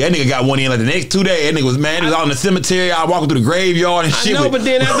immediately, nigga. That nigga got one in like the next 2 days. That nigga was mad. He was out in the cemetery. I walking through the graveyard and shit. I know, but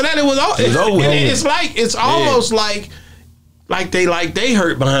then after that, it was over. It's like almost like they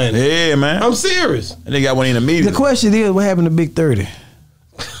hurt behind it. Yeah, man. I'm serious. And they got one in immediately. The question is, what happened to Big 30?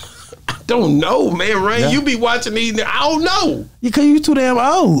 I don't know, man. Rain, you be watching these. I don't know. Because you too damn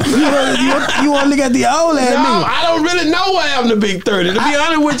old. You want to look at the old ass nigga. I don't really know what happened to Big 30. To be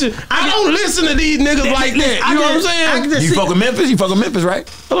honest with you, I don't listen to these niggas like that. You know what I'm saying? You fuck with Memphis? You fuck with Memphis, right?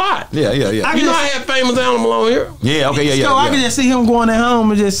 A lot. Yeah. You know I had Famous Animal on here. Yeah, okay, yeah. So I can just see him going at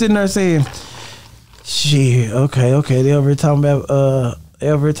home and just sitting there saying, shit, okay. They over here talking about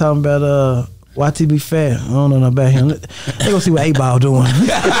YTB Fat. I don't know nothing about him. They gonna see what 8-Ball doing.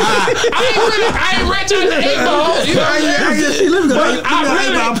 I ain't rich on the 8-Ball. You know what I'm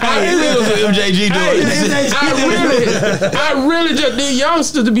saying? I really just these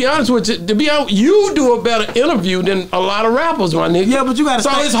youngsters, to be honest with you, you do a better interview than a lot of rappers, my nigga. Yeah, but you gotta. So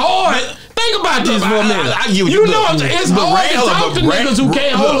it's hard. Think about this for a minute. You know it's hard to talk to niggas who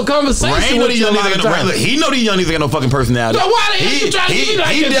can't hold a conversation with you. He know these young niggas got no fucking personality. So why the hell you trying to be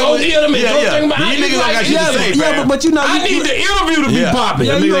like this? Go hear them and go think about it. These niggas don't got shit to say, yeah, but you know, I need the interview to be popping.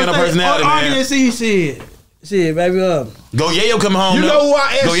 Yeah, you got no personality, man. Shit, baby, Go Yayo coming home. You know who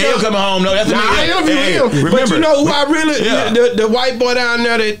I asked? Go Yayo coming home. No, that's a I interviewed him. But you know who I really the white boy down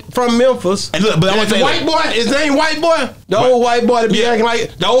there that from Memphis. And look, but I want to say white boy. His name White Boy. The old white boy that be acting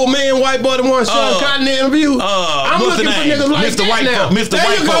like the old man white boy that won Sean Cotton interview. I'm looking for niggas like Mr. that now. Mr.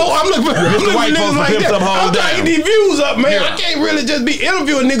 There you go. I'm looking for niggas like that. I'm trying to get these views up, man. I can't really just be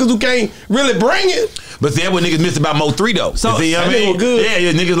interviewing niggas who can't really bring it. But see, that's what niggas missed about Mo3 though. So you know what I mean? Good.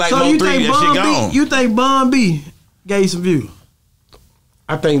 Yeah, niggas like Mo3. That shit gone. You think Bun B gave you some views?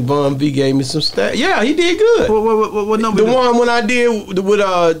 I think Bun B gave me some stats. Yeah, he did good. What number? The one when I did with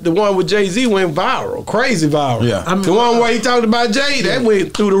the one with Jay-Z went viral, crazy viral. Yeah, the one where he talked about Jay, that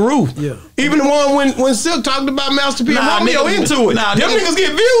went through the roof. Yeah, even the one when Silk talked about Master P and Romeo into it. Them niggas get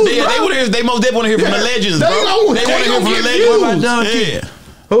views. Yeah, they most definitely want to hear from the legends, bro. They want to hear from the legends. Yeah.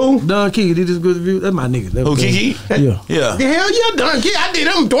 Who? Don Key did this good review. That's my nigga. Who, Kiki? Yeah. The hell yeah, Don Key. I did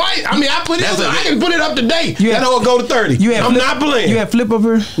them twice. I mean, I can put it up to date. That all go to 30. I'm not playing. You had Flip up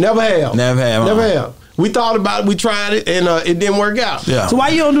here? Never have. Never have. We thought about it. We tried it, and it didn't work out. Yeah. So why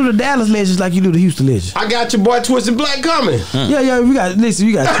you don't do the Dallas legends like you do the Houston legends? I got your boy Twisted Black coming. Yeah. We got Twisted.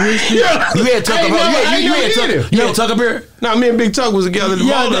 You had Tuck up here. You had Tuck up here. Nah, me and Big Tuck was together.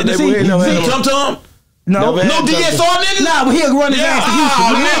 Tum Tum. No DSR niggas? Nah, but he'll run his ass to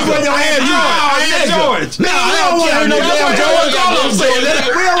Houston. George. Nah, I don't want no damn George. We don't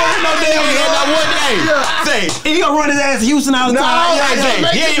want no damn George. He gonna run his ass to Houston all the time.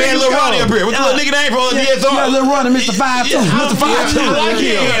 He ain't even had Lil Ronnie up here. What's the little nigga name for DSR? You got Lil Ronnie, Mr. 5'2". Mr. 5'2". I like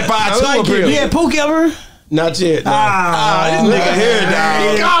him. He had 5'2" up here. You had Pookie up here? Not yet. This nigga here, dog.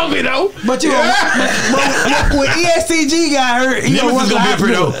 He called me though. But when ESTG got hurt, he Nimbus is gonna be up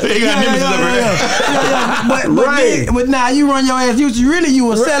here though. He got Nimbus up here. But now you run your ass. You a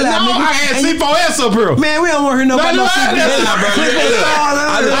sellout, nigga. I had C4S up here. Man, we don't want to hear nobody. I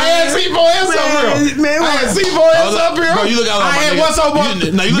had C4S up here. Man, I had C4S up here. Bro, you look out. I had what's up?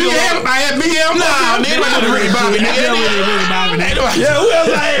 BM. I had BM. Nah, nigga, Ricky Bobby. Yeah, who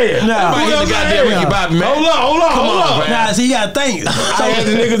else I had? Who else I had? Ricky Bobby, man. Hold on. Nah, see, you gotta think. I had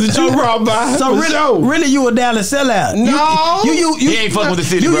the niggas that you brought by. So really, you a Dallas sellout. No. You ain't fucking with the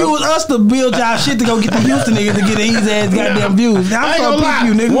city, bro. You use us to build y'all shit to go get the Houston niggas to get the easy ass goddamn views. Now, I ain't gonna lie.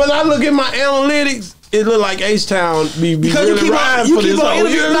 You, nigga. When I look at my analytics, it look like H-Town be really riding for this whole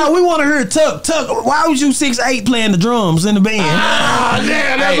year. No, we want to hear Tuck. Why was you 6'8" playing the drums in the band?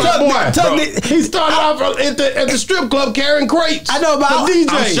 Damn, that's a boy. He started off at the strip club carrying crates. I know about DJ.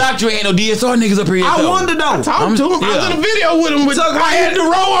 I'm shocked you ain't no DSR niggas up here. I wonder though. I talked to him. I was in a video with him. I had the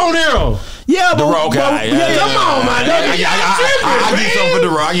row on there. Yeah, the row guy. Come on, man. I get something for the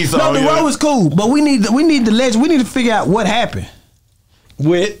row. I get something. No, the row is cool, but we need the legend. We need to figure out what happened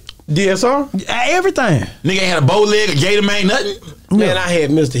with DSR? Everything. Nigga ain't had a bow leg, a gator man, nothing. Man, I had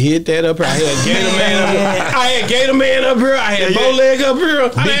Mr. Hit that up here. I had Gator Man up here. I had Gator Man up here. I had bow leg up here.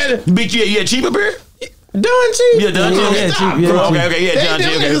 Bitch, you had cheap up here? Don Cheap. Yeah, Don Cheap. Okay, John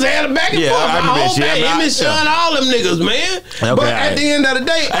Cheap. Them niggas had a back and forth. I remember that. Him and Sean, all them niggas, man. But at the end of the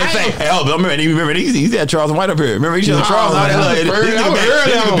day, I remember he's had Charles White up here. Remember he showed Charles out there.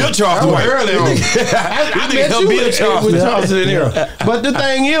 Built Bill Charleston. Early on. I met you with Charleston in there. But the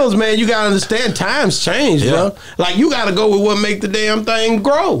thing is, man, you gotta understand times change, bro. Like you gotta go with what make the damn thing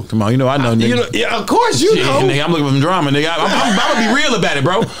grow. Come on, you know I know, nigga. You know, yeah, of course you know. Nigga, I'm looking for some drama, nigga. I'm gonna be real about it,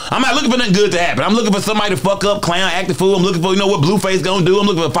 bro. I'm not looking for nothing good to happen. I'm looking for somebody to fuck up, clown, act the fool. I'm looking for, you know what Blueface gonna do. I'm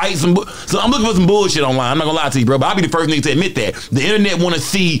looking for fights. So I'm looking for some bullshit online. I'm not gonna lie to you, bro. But I'll be the first nigga to admit that. The internet wanna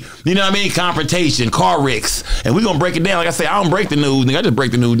see, you know what I mean, confrontation, car wrecks. And we gonna break it down. Like I say, I don't break the news, nigga. I just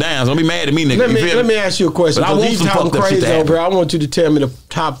break the news down. So don't be mad at me, nigga. Let me ask you a question. I want some fucked up shit to happen. Bro, I want you to tell me the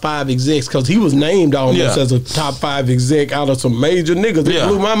top 5 execs, because he was named almost as a top 5 exec out of some major niggas. It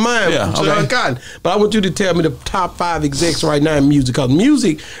blew my mind. Sean Cotton. But I want you to tell me the top 5 execs right now in music, because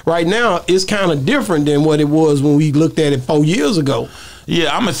music right now is kind of different than what it was when we looked at it 4 years ago.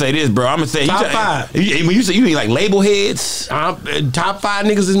 Yeah, I'm gonna say this, bro. I'm gonna say top 5. When you say you mean like label heads, top 5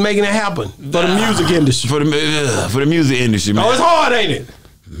 niggas is making it happen for the music industry. For the music industry, man. Oh, it's hard, ain't it?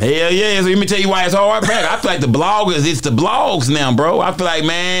 Hell yeah. So let me tell you why it's hard, man. I feel like the bloggers, it's the blogs now, bro. I feel like,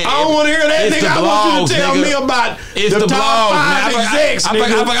 man. I don't want to hear that, nigga. I want you to tell me about the top 5 execs, I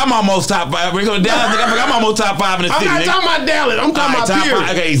feel like I'm almost top 5. We're going to Dallas, nigga. I feel like I'm almost top 5 in the city, I'm not talking about Dallas. I'm talking about period.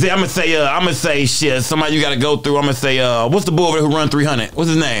 Okay, I'm gonna say shit. Somebody you got to go through. I'm gonna say, what's the boy over there who run 300?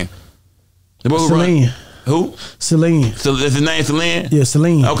 What's his name? The boy who Celine. Who? Celine. So is his name Celine? Yeah,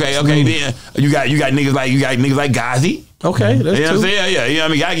 Celine. Okay. Celine. Then you got niggas like Ghazi. Okay, that's you know what I'm saying? Yeah. You know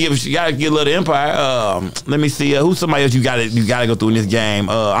what I mean? You gotta give a little empire. Let me see. Who's somebody else you gotta go through in this game?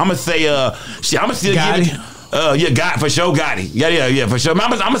 I'm gonna say I'm gonna still give it. God for sure, Gotti. Yeah, for sure.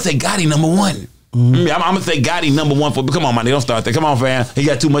 I'm gonna say Gotti number 1. I'm gonna say Gotti number 1 for. Come on, man, don't start there. Come on, fam. He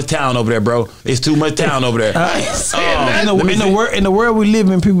got too much talent over there, bro. It's too much talent over there. In the world we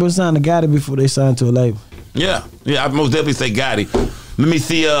live in, people sign to Gotti before they sign to a label. Yeah, I most definitely say Gotti. Let me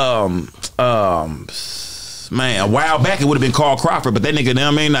see. Man, a while back it would have been Carl Crawford, but that nigga, you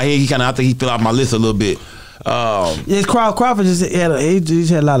know what I mean? He kind of, I think he fell off my list a little bit. Yeah, Carl Crawford just had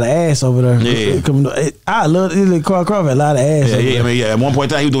a lot of ass over there. Yeah. I love Carl Crawford had a lot of ass. I mean, at one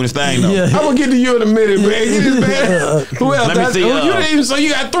point in time he was doing his thing though. Yeah. I'm gonna get to you in a minute, man. Who else? Let me see. You didn't even say you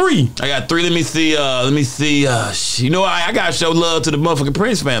got 3. I got 3. Let me see. You know, I gotta show love to the motherfucking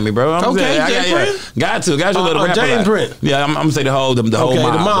Prince family, bro. Got to show love to rap. James Prince. Yeah, I'm gonna say the whole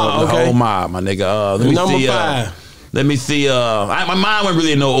mob, whole mob, my nigga. Let me Number see. 5. Let me see. My mind went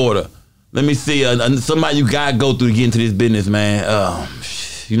really in no order. Let me see. Somebody you gotta go through to get into this business, man.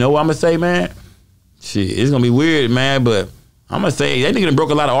 You know what I'm gonna say, man? Shit, it's gonna be weird, man, but I'm gonna say that nigga done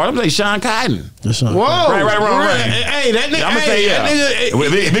broke a lot of art. I'm gonna say Sean Cotton. Whoa, right. Hey, that nigga. I'm gonna say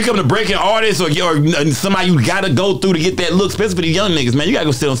if it come to breaking artists or somebody you gotta go through to get that look, especially for the young niggas, man, you gotta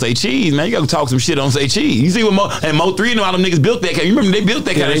go sit on Say Cheese, man. You gotta talk some shit on Say Cheese. You see what Mo 3 and all them niggas built that. You remember they built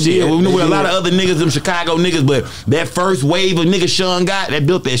that kind of shit. We know where a lot of other niggas, them Chicago niggas, but that first wave of niggas Sean got, that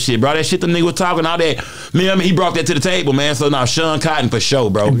built that shit, bro. That shit them niggas were talking, all that. Man, I mean, he brought that to the table, man. So now Sean Cotton for sure,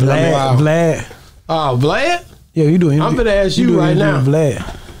 bro. Vlad. Oh, Vlad? Yeah, you doing? I'm gonna ask you right now. Vlad.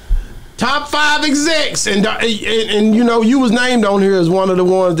 Top 5 execs, and you know you was named on here as one of the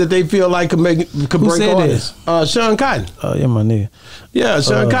ones that they feel like could break artists. Sean Cotton. Oh yeah, my nigga. Yeah,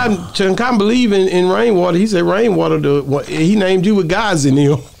 Sean Cotton. Sean Cotton believe in Rainwater. He said Rainwater. He named you with guys in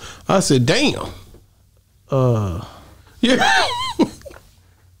him. I said, damn. Yeah.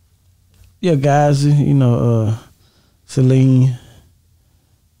 Yeah, guys. You know, Celine.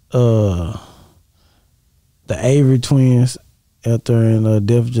 The Avery twins out there in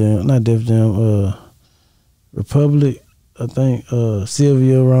Def Jam, not Def Jam, Republic, I think,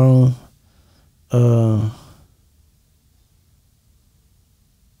 Sylvia Rome,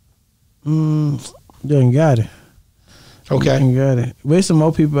 Young got it. Okay. Young got it. There's some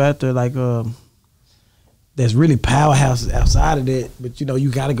more people out there like that's really powerhouses outside of that, but you know,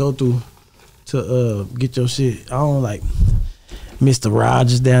 you gotta go through to get your shit. I don't like Mr.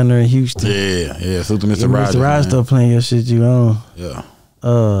 Rogers down there in Houston. Yeah. So to Mr. Rogers. Mr. Rogers still playing your shit you on. Yeah.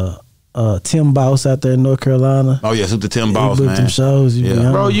 Tim Boss out there in North Carolina. Oh yeah, so the Tim Boss, man. man. Them shows, you be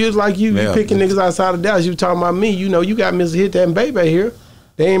on. Bro, you picking niggas outside of Dallas. You talking about me? You know, you got Mr. Hit That and Baby here.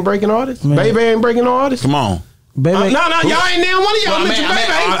 They ain't breaking artists. Man. Baby ain't breaking no artists. Come on. Baby, no, y'all ain't now one of y'all mentioned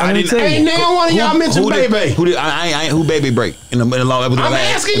Baby. I didn't ain't now one of y'all mentioned Baby. Who Baby break in the long? I'm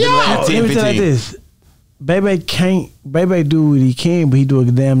asking y'all. Let me tell you this. Baby do what he can, but he do a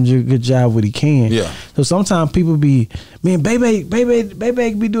damn good job what he can. Yeah. So sometimes people be, man, Baby be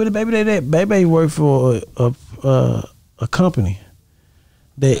doing it, Baby. Baby work for a company.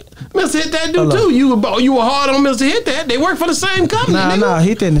 That Mr. Hit That do too. You were hard on Mr. Hit That. They work for the same company. Nah,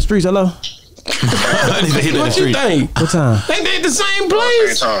 Hit That in the streets. Hello. What you think? What time? They at the same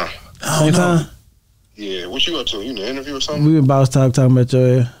place. Same time. Same time. Yeah. What you up to? You in an interview or something? We been boss talking about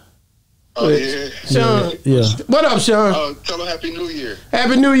your ass. Oh, yeah. Sean. Yeah. What up, Sean? Tell them Happy New Year.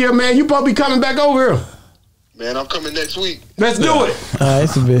 Happy New Year, man. You probably coming back over here. Man, I'm coming next week. Let's do it. All right,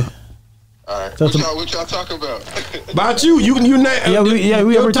 it's a bit. All right. So What y'all talking about? About you. You name.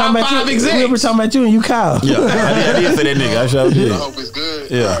 We ever talking about you. We ever talking about you and you, Kyle. Yeah, I did say that nigga. I sure did. I hope it's good.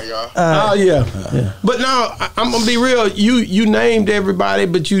 Yeah. All right, y'all. Oh yeah. But now I'm gonna be real. You named everybody,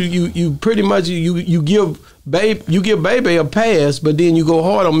 but you pretty much you give Baby a pass, but then you go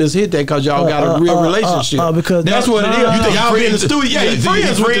hard on Miss Hit that because y'all got a real relationship. Because that's what it is. You think y'all be in the studio? Yeah, he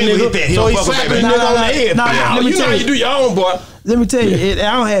friends with the nigga, so he slapped the nigga on the head. Let me tell you how you do your own, boy. Let me tell you,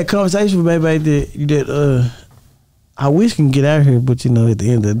 I don't have a conversation with Baby that I wish can get out here, but you know, at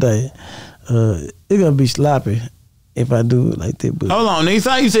the end of the day, it's gonna be sloppy if I do it like that. But hold on, nigga.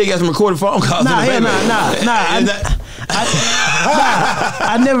 So you say you got some recorded phone calls? I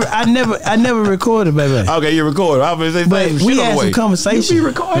never recorded, baby. Okay, you recorded. I was say, but we had some conversation. You be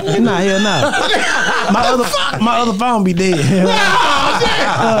recording? Nah, hell nah. my other phone be dead.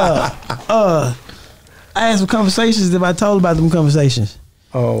 I had some conversations that I told about them conversations.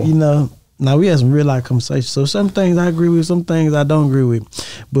 Oh, you know. Now we had some real life conversations. So some things I agree with, some things I don't agree with.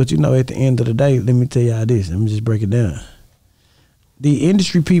 But you know, at the end of the day, let me tell y'all this. Let me just break it down. The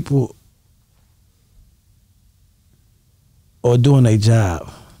industry people are doing their job.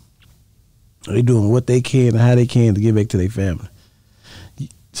 They're doing what they can and how they can to give back to their family.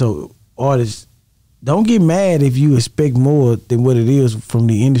 So artists, don't get mad if you expect more than what it is from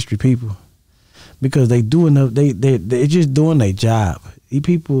the industry people, because they they're just doing their job. These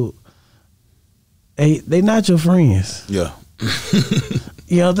people, they not your friends. Yeah.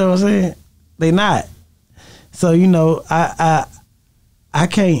 You know what I'm saying? They not. So you know, I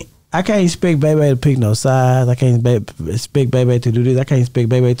can't expect Baby to pick no sides. I can't expect Baby to do this. I can't expect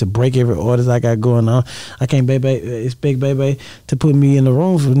Baby to break every artist I got going on. I can't expect Baby to put me in the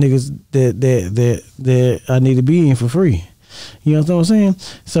room for niggas that I need to be in for free. You know what I'm saying?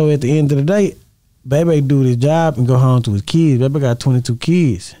 So at the end of the day, Baby do his job and go home to his kids. Baby got 22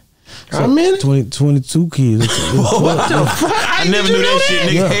 kids. So how many? 22 kids. What the fuck? I never knew that shit,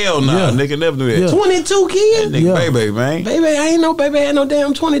 nigga. Yeah. Hell no, Yeah. nigga never knew that. Yeah. 22 kids? Nigga, Baby, man. Baby, I ain't know Baby had no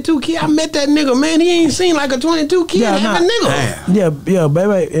damn 22 kids. I met that nigga, man. He ain't seen like a 22 kid having nigga. Damn. Yeah,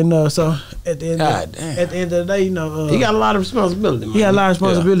 Baby, and so at the end, God damn. at the end of the day, you know, He got a lot of responsibility, man. he got a lot of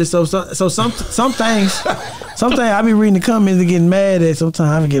responsibility. So some things, I be reading the comments and getting mad at.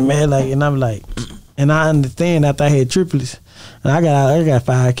 Sometimes I get mad and I'm like, and I understand after I had triplets, and I got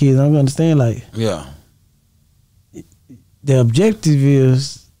 5 kids. I'm gonna understand Yeah. the objective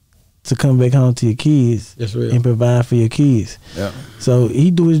is to come back home to your kids and provide for your kids. Yeah. So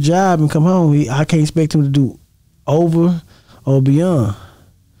he do his job and come home. I can't expect him to do over or beyond.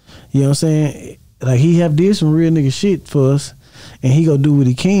 You know what I'm saying? Like he did some real nigga shit for us, and he gonna do what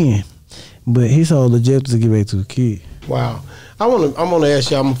he can. But his whole objective is to get back to the kid. Wow. I'm gonna ask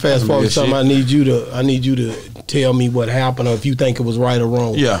you. I'm gonna fast forward to something. I need you to tell me what happened, or if you think it was right or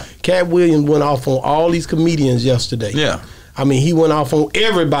wrong. Yeah. Katt Williams went off on all these comedians yesterday. Yeah. I mean, he went off on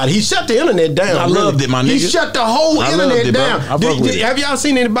everybody. He shut the internet down. I loved it, my nigga. He shut the whole internet down. Have y'all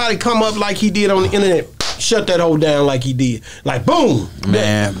seen anybody come up like he did on the internet? Shut that whole down like he did. Like boom,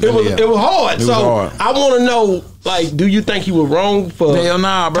 man. It was hard. It was hard. I want to know, like, do you think he was wrong for hell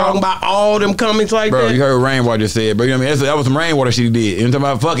nah, bro. talking about all them comments like bro, that? You heard what Rainwater said, bro. You know what I mean? That was some Rainwater shit he did. You know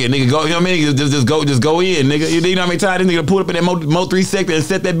what I'm talking about? Fuck it, nigga. Go. You know what I mean? Just go in, nigga. You know how many times this nigga pull up in that Mo 3 sector and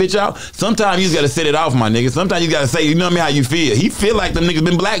set that bitch out? Sometimes you just gotta set it off, my nigga. Sometimes you gotta say, you know what I mean, how you feel. He feel like them niggas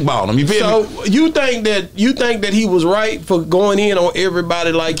been blackballed him. You feel me? So you think that he was right for going in on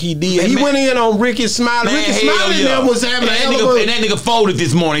everybody like he did? He went in on Ricky Smiley. Ricky Smiley was having a hell of a... And that nigga folded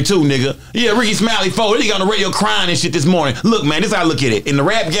this morning too, nigga. Yeah, Ricky Smiley folded. He got on the radio crying and shit this morning. Look, man, this is how I look at it. In the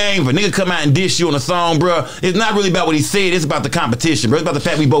rap game, if a nigga come out and dish you on a song, bro, it's not really about what he said. It's about the competition, bro. It's about the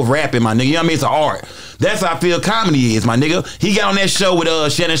fact we both rapping, my nigga. You know what I mean? It's an art. That's how I feel comedy is, my nigga. He got on that show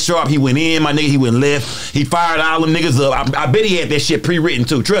with Shannon Sharp. He went in, my nigga. He went left. He fired all them niggas up. I bet he had that shit pre-written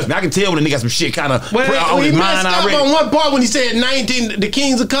too. Trust me, I can tell when the nigga got some shit kind of on his mind already. On one part when he said 19, the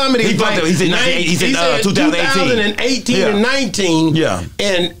Kings of Comedy. He said 2018 and 19. Yeah.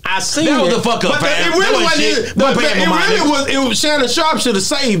 And I seen that was the fuck up, but fam. It really wasn't. It was Shannon Sharp should have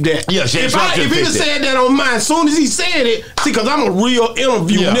saved that. Yeah, Shannon Sharp should have If he said that on mine, as soon as he said it, see, because I'm a real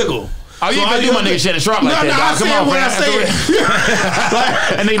interview nigga. Oh, you ain't gonna do my nigga Shannon Sharp like that. I said what I said.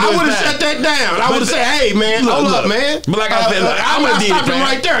 I would have shut that down. I would have said, hey, man, hold up, man. But like I said, I would have did it, man.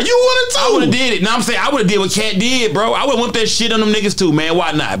 Right there. You would have too. I would have did it. No, I'm saying I would have did what Katt did, bro. I would have whipped that shit on them niggas too, man.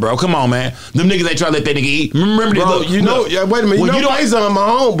 Why not, bro? Come on, man. Them niggas ain't trying to let that nigga eat. Remember this? Bro, you know, wait a minute. You know Faison, my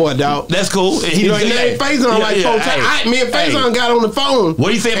homeboy, dog. That's cool. He named Faison like 4 times. Me and Faison got on the phone.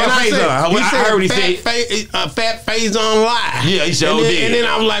 What he say about Faison? I heard what he said. Fat Faison lie. Yeah, he sure did. And then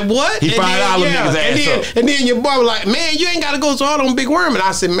I was like, what? He fired all them niggas ass up. And then your boy was like, man, you ain't got to go so hard on Big Worm. And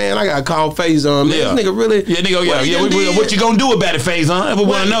I said, man, I got to call Faison. Man, this nigga really. Yeah, nigga, what you gonna do about it, Faison? We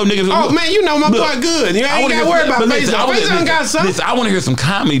want to know, niggas. Oh, man, you know my boy good. You ain't got to worry about Faison. Faison got something. Listen, I want to hear some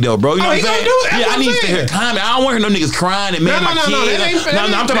comedy, though, bro. You know what I'm saying? Yeah, I need to hear comedy. I don't want to hear no niggas crying and man, my kids. No,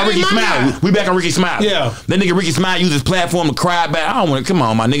 I'm talking about Ricky Smile. We back on Ricky Smile. Yeah. That nigga Ricky Smile used his platform to cry back. I don't want to, come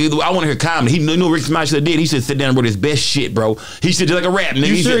on, my nigga. I want to hear comedy. He knew Ricky Smile should have did. He should sit down and wrote his best shit, bro. He should do like a rap, nigga.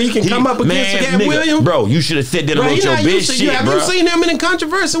 You sure he can come up against Katt Williams? Bro, you should have sat down and wrote your best shit, bro. Have you seen him in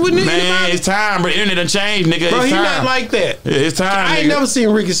controversy with niggas? Man, it's time, bro. The internet done changed, nigga. Bro, he not like that. Yeah, it's time, I ain't never seen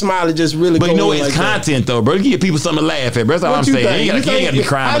Ricky Smiley just really go. But you know it's content, though, bro. Give people something to laugh at, bro. That's all I'm saying. You ain't got to be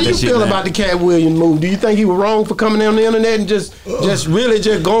crying about that shit. How do you feel about the Katt Williams move? Do you think he was wrong for coming on the internet and just really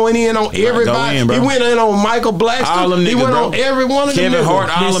going in on everybody? He went in on Michael Blaster. All them niggas, he went on every one of them. Kevin Hart,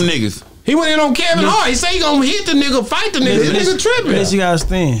 all them niggas. He went in on Kevin Hart. He say he gonna hit the nigga, fight the nigga. This nigga tripping. But you gotta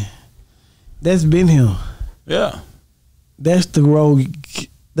understand, that's been him. Yeah. That's the role.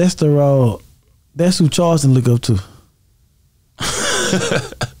 That's the role. That's who Charleston look up to.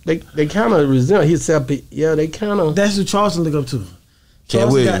 They kind of resemble himself. Yeah, they kind of. That's who Charleston look up to. Katt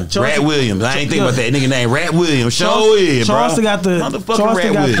Williams, Rat Williams. I ain't think about that nigga named Rat Williams. Show it, bro. Charleston got the motherfucking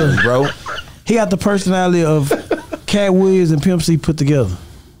Rat Williams, bro. He got the personality of Katt Williams and Pimp C put together.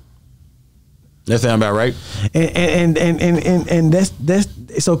 That sound about right. And that's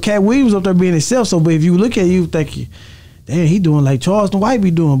so Katt Williams up there being himself. So, but if you look at it, you think, damn, he doing like Charleston White be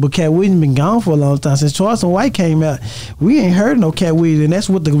doing. But Katt Williams been gone for a long time. Since Charleston White came out, we ain't heard no Katt Williams, and that's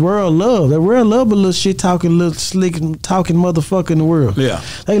what the world love. The world love a little shit talking, little slick talking motherfucker in the world. Yeah,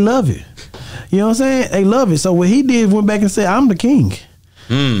 they love it. You know what I'm saying? They love it. So what he did, went back and said, "I'm the king."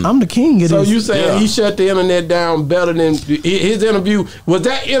 I'm the king of so this. You saying he shut the internet down better than his interview? Was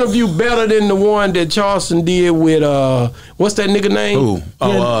that interview better than the one that Charleston did with what's that nigga name? Who?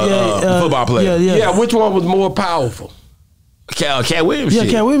 Football player. Yeah, which one was more powerful? Katt Williams. Yeah,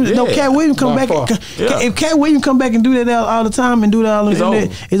 Katt Williams. No, Katt Williams come back. If Katt Williams come back and do that all the time and do that all the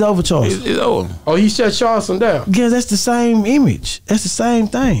time, it's over, Charles. It's over. Oh, he shut Charleston down. Because that's the same image. That's the same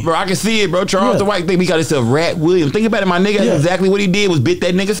thing. Bro, I can see it, bro. Charleston White think he got himself Rat Williams. Think about it, my nigga. That's exactly what he did was bit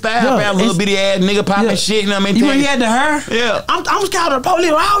that nigga style. Yeah, little bitty ass nigga popping shit. You know what I mean? You when he had the hair? Yeah. I'm scared of the police.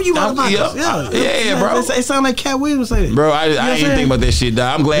 How you motherfuckers? Yeah, bro. It sound like Katt Williams say that. Bro, I ain't even think about that shit,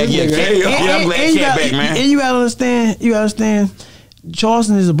 dog. I'm glad I'm glad Katt back, man. And you gotta understand.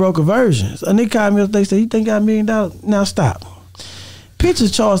 Charleston is a broker version. A nigga called me up, they said, "You think I got $1 million?" Now stop. Picture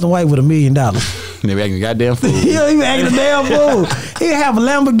Charleston White with $1 million. Maybe acting a goddamn fool. Yeah, he acting a damn fool. He have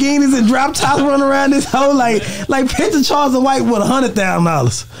Lamborghinis and drop tops running around this whole like picture Charleston White with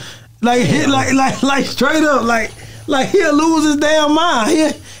 $100,000. Like straight up, like he'll lose his damn mind.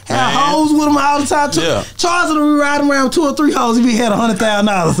 He'll have hoes with him all the time. Yeah. Charleston will be riding around with 2 or 3 hoes if he had $100,000.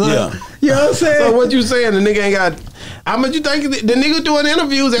 Yeah. You know what I'm saying? So what you saying? The nigga ain't got. How much you think the nigga doing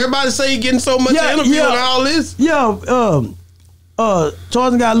interviews? Everybody say he getting so much interview and all this.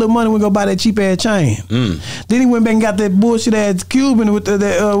 Charleston got a little money. We go buy that cheap ass chain. Then he went back and got that bullshit ass Cuban with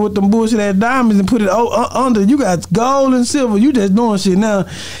them bullshit ass diamonds and put it under. You got gold and silver. You just doing shit now,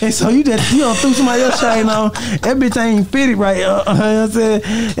 and so you don't threw somebody else chain on. That bitch ain't fitted right. You know what I'm saying?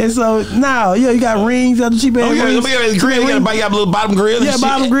 And so now, you got rings, got the cheap ass rings. You gotta buy a little bottom grill. Yeah,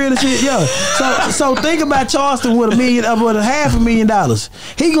 bottom grill and shit. Yeah. So think about Charleston with $500,000.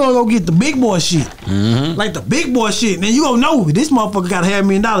 He gonna go get the big boy shit, like the big boy shit. And then you gonna know this motherfucker got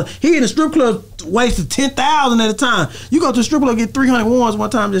 $500,000. He in the strip club wasted $10,000 at a time. You go to the strip club, get 300 ones one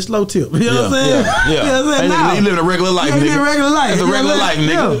time, just slow tip. You know what I'm saying? Yeah. You know what I'm saying? Now, you living a regular life, nigga. That's a regular life,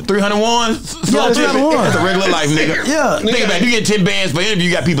 nigga. 300 ones, slow tip. That's a regular life, nigga. Yeah. Think about it. You get 10 bands per interview.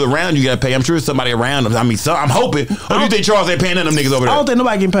 You got people around you got to pay. I'm sure it's somebody around them. I mean, I'm hoping. Or do you think Charles ain't paying none of them niggas over there? I don't think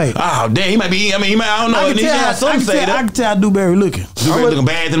nobody getting paid. Oh, damn. He might be. I mean, I don't know. I can tell Dewberry looking. Dewberry looking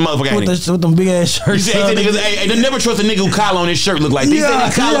bad than motherfucker. With them big ass shirts. They never trust a nigga who collar on his shirt look like this.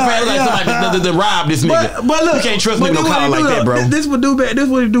 Collar fat like somebody to rob this nigga. But look, you can't trust nigga no collar like that, bro. This what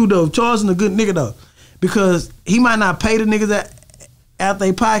he do though. Charleston a good nigga though, because he might not pay the niggas out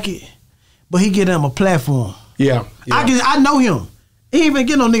their pocket, but he get them a platform. Yeah. I know him. He ain't even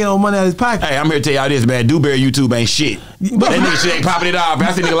getting no nigga no money out of his pocket. Hey, I'm here to tell y'all this, man. Dewberry YouTube ain't shit. But that nigga shit ain't popping it off.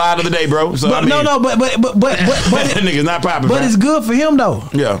 I see nigga live the other day, bro. So but, I mean, but that nigga's not popping. But it's good for him though.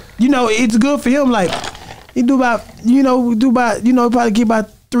 Yeah. You know, it's good for him. Like he do about, probably get about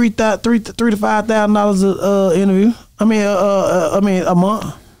 $3,000 to $5,000 interview. I mean a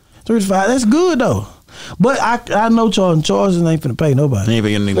month. 3 to 5. That's good though. But I know Charles ain't finna pay nobody.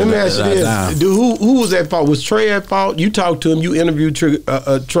 Let me ask you this: who was at fault? Was Trey at fault? You talked to him. You interviewed Trey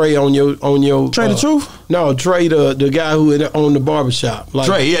on your Trey the Truth? No, Trey the guy who owned the barbershop. Like,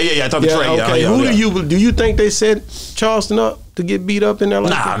 Trey, yeah. I talked to Trey. Okay, do you think they set Charleston up to get beat up in there?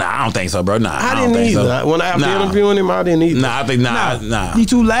 Like Nah, I don't think so, bro. Nah, I didn't either. So. When I was interviewing him, I didn't either. Nah, I think nah. He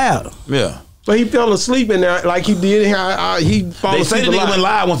too loud. Yeah. But he fell asleep in there like he did. He fall They asleep say the nigga went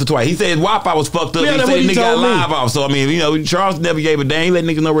live once or twice. He said his Wi-Fi was fucked up. Yeah, He that's said what the he nigga got told me. live off. So I mean, Charles never gave a damn. He let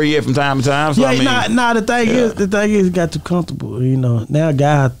niggas know where he at from time to time. So Yeah, I mean, the thing is, he got too comfortable. Now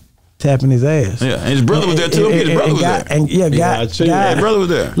God tapping his ass. yeah, and his brother was there too. His brother was there. And His brother was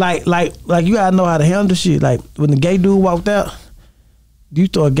there. Like you gotta know how to handle shit. Like when the gay dude walked out, you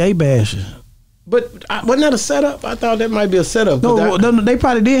throw a gay basher. But wasn't that a setup? I thought that might be a setup. No, they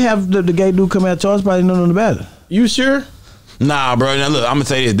probably did have the gay dude come out. Charles probably know nothing about it. You sure? Nah, bro. Now look, I'm gonna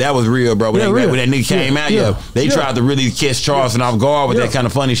say this. That was real, bro. When, when that nigga came out, they tried to really catch Charleston off guard with that kind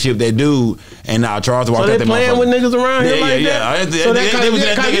of funny shit they do. And now Charleston walked out there. So they playing with niggas around here like that? So that was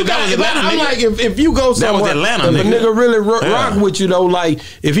Atlanta. I'm like, if you go somewhere, if a nigga really rock with you though, like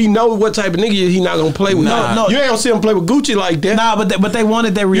if he know what type of nigga he not gonna play with. No, you ain't gonna see him play with Gucci like that. Nah, but they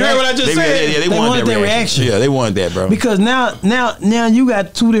wanted that reaction. You heard what I just said? Yeah, they wanted that reaction. Yeah, they wanted that, bro. Because now you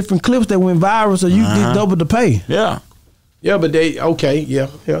got 2 different clips that went viral, so you did double the pay. Yeah. Yeah, but you're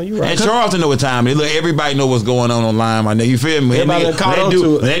right. And Charleston know what time it is. Look, everybody know what's going on online, my nigga. You feel me?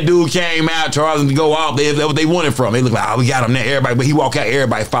 That dude came out, Charleston to go off. That's what they wanted from. They look like, we got him there. Everybody, but he walk out,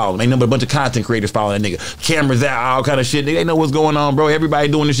 everybody follow him. Ain't nothing but a bunch of content creators following that nigga. Cameras out, all kind of shit. They know what's going on, bro. Everybody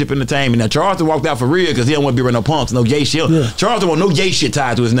doing this shit for entertainment. Now Charleston walked out for real because he don't want to be around no punks, no gay shit. Yeah. Charleston want no gay shit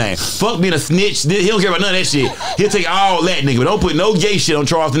tied to his name. Fuck being a snitch. He don't care about none of that shit. He'll take all that, nigga. But don't put no gay shit on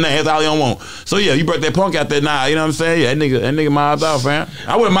Charleston's name. That's all he don't want. So yeah, you brought that punk out there now. You know what I'm saying? Yeah, that nigga mobbed off, fam.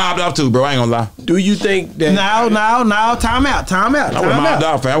 I would have mobbed off too, bro. I ain't gonna lie. Do you think that? No, time out. I would have mobbed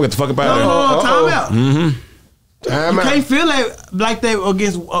off, fam. I would get the fuck up out of there. No, time out. Mm-hmm. You can't feel like they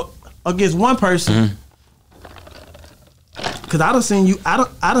against one person. Cause I done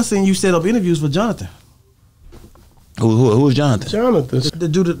seen you set up interviews for Jonathan. Who was Jonathan? Jonathan. The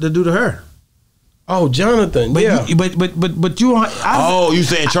dude to her. Oh, Jonathan. But yeah. But you. You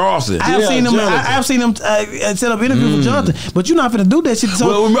saying Charleston? I've seen him. I've seen him set up interviews with Jonathan. But you're not finna do that shit.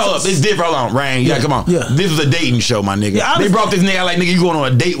 So, it's different. Hold on, Rain. Yeah, come on. Yeah. This was a dating show, my nigga. Yeah, they brought this nigga out like, nigga, you going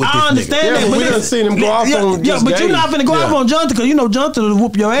on a date with this nigga. I understand that. But we done seen him go off on just but you're not finna go off on Jonathan because you know Jonathan will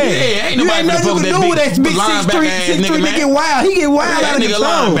whoop your ass. Yeah, ain't nobody finna fuck with that big 6'3" nigga. He get wild. He get wild out of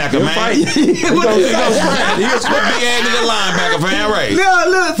control. Linebacker, man. He a big ass nigga linebacker, fam. Right.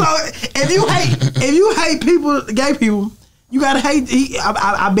 Look. So if you hate people, gay people, you gotta hate.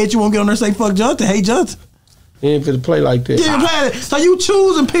 I bet you won't get on there and say fuck Jonathan. Hate Jonathan. He ain't finna play like that. So you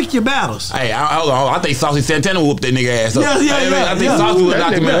choose and pick your battles. Hey, hold on. I think Saucy Santana whooped that nigga ass up. I think Saucy was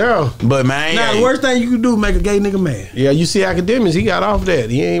knocking him out. But man, the worst thing you can do is make a gay nigga mad. Yeah, you see Academics, he got off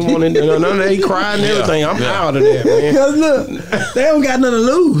that. He ain't wanting none of that. He cried and everything. I'm out of that, man. Because look, they don't got nothing to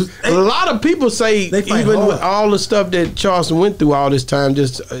lose. A lot of people say, even with all the stuff that Charleston went through all this time,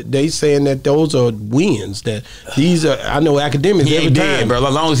 just they saying that those are wins. That these are, I know Academics he every ain't time. Dead, bro.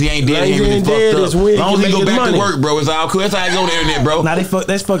 As long as he ain't dead, he ain't dead. As long as he go back to work, bro, it's all cool. That's how I go on the internet, bro. Now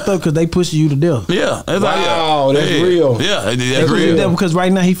that's fucked up because they pushing you to death. Yeah, that's that's real. Yeah, that's real. Because right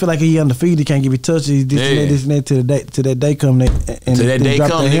now he feel like he undefeated, can't get touched. He's this and that till that day come and they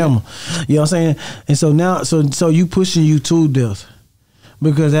drop the hammer. You know what I'm saying? And so now, so you pushing you to death.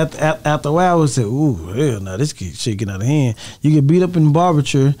 Because after a while, I would say, ooh, hell no, this shit getting out of hand. You get beat up in the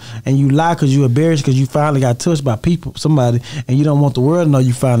barbershop and you lie because you embarrassed because you finally got touched by somebody, and you don't want the world to know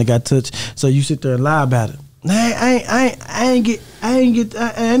you finally got touched. So you sit there and lie about it. Ain't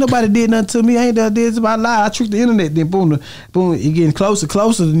nobody did nothing to me. I ain't done this about lie. I tricked the internet. Then boom, you getting closer,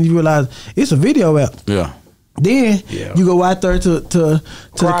 then you realize it's a video out. Yeah. Then you go out there to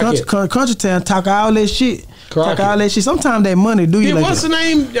the country town, talk all that shit. Talk all that shit. Sometimes that money do you like what's the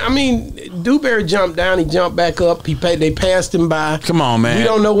name? I mean, Dewberry jumped down. He jumped back up. They passed him by. Come on, man. We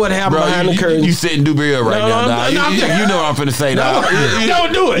don't know what happened behind the curtain. You setting Dewberry up right now, dog. You know what I'm finna say, dog.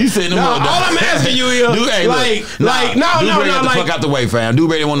 Don't do it. You setting him up, dog. All I'm asking you is, Dewberry got the fuck out the way, fam.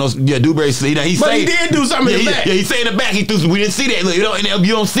 Dewberry didn't want no. Yeah, Dewberry. But he did do something in the back. Yeah, he say in the back. He threw some. We didn't see that. Look, you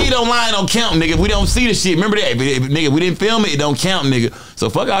don't see it online. Don't count, nigga. We don't see the shit. Remember that, nigga. We didn't film it. It don't count, nigga. So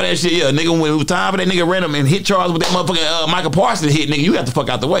fuck all that shit. Yeah, nigga. When it was time for that nigga ran him and hit Charles with that motherfucking Michael Parsons hit, nigga. You got the fuck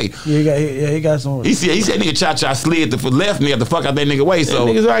out the way. Yeah, he got some. He said nigga cha slid the left, nigga. Got the fuck out that nigga way. So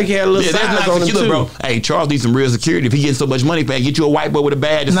niggas like he had a little that's size not on him killer, too, bro. Hey, Charles needs some real security. If he getting so much money, man, get you a white boy with a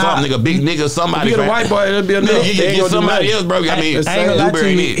badge or something, nigga. Big nigga, somebody. If you get a white boy, it'll be enough. Get somebody else, bro. I mean, I ain't gonna lie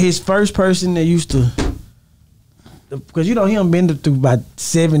to you. His first person that used to, because he done been through about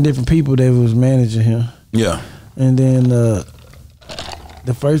 7 different people that was managing him. Yeah. And then the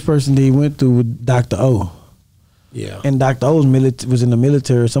first person that he went through was Dr. O. Yeah. And Dr. O was in the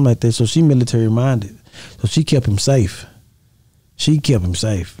military or something like that, so she military minded. So she kept him safe.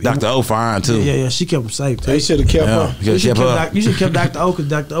 Dr. O fine too. Yeah, she kept him safe. They should have kept her. You should have kept Dr. O because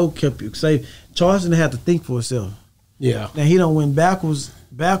Dr. O kept you safe. Charles didn't have to think for himself. Yeah. Now he don't went backwards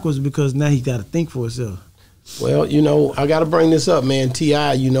because now he got to think for himself. Well, I got to bring this up, man.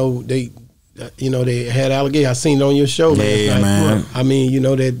 T.I., they had allegations. I seen it on your show last night. Man. I mean,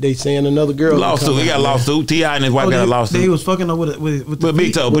 that they saying another girl lawsuit. He got a lawsuit. T.I. and his wife got a lawsuit. He was fucking up with the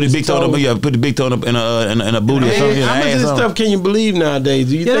big toe. Put his big toe up. Yeah, put the big toe up in a booty or something. How much of this stuff can you believe nowadays?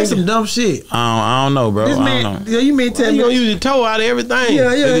 Do you think that's some dumb shit? I don't know, bro. This man, I don't know. Yeah, you mean tell me you gonna use your toe out of everything?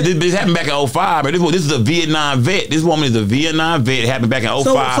 Yeah. This happened back in 05, but this is a Vietnam vet. This woman is a Vietnam vet. It happened back in 05.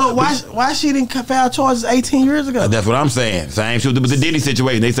 So why she didn't file charges 18 years ago? That's what I'm saying. Same shit with the Diddy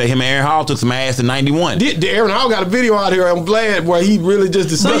situation. They say him and Aaron Hall took some ass in 91. Aaron Hall got a video out here on Vlad where he really just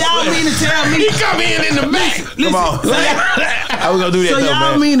discussed. So y'all mean to tell me he come in the back? Come on. I was gonna do that. So though,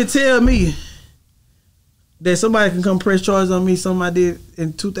 y'all man. mean to tell me that somebody can come press charges on me? Something I did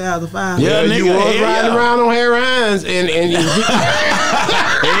in 2005. Yeah, nigga, you was riding around on Harry Hines and yeah,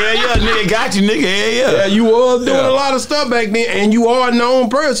 nigga, got you, nigga. Yeah, you was doing a lot of stuff back then, and you are a known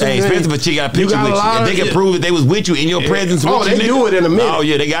person. Hey, especially if a chick got a picture with you, if they can prove that they was with you in your presence. Oh, they do it in a minute. Oh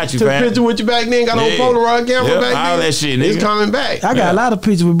yeah, they got you. Took a picture with you back then. Got on Polaroid camera back then. All that shit, nigga. It's coming back. I got a lot of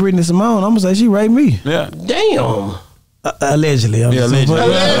pictures with Brittany Simone. I'm gonna say she raped me. Yeah. Damn. Allegedly. Allegedly. You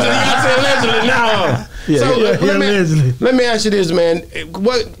gotta say allegedly now. Let me ask you this, man.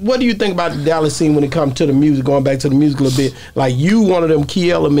 What do you think about the Dallas scene when it comes to the music? Going back to the music a little bit, like you, one of them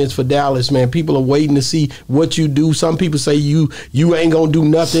key elements for Dallas, man. People are waiting to see what you do. Some people say you ain't gonna do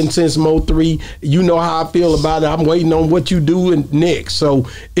nothing since Mo3. You know how I feel about it. I'm waiting on what you do next. So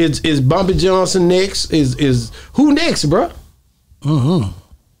is Bumpy Johnson next? Is who next, bro?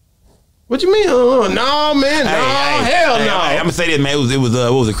 What you mean? No, man. Hell no. I'm gonna say this, man. It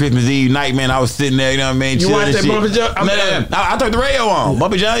was a Christmas Eve night, man. I was sitting there, you know what I mean? You watched that Bumpy Johnson? I turned the radio on.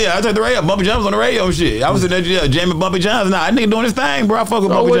 Bumpy Johnson, I turned the radio. Bumpy Johnson was on the radio and shit. I was sitting there jamming Bumpy Johnson. Nah, that nigga doing his thing, bro. I fuck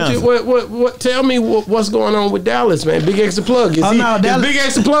with Bumpy Johnson. Tell me what's going on with Dallas, man? Big Extra Plug. Is Big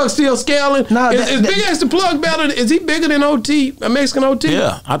Extra Plug still scaling? Is Big Extra Plug better? Is he bigger than OT, a Mexican OT?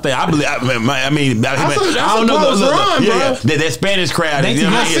 Yeah, I believe. I don't know. That Spanish crowd.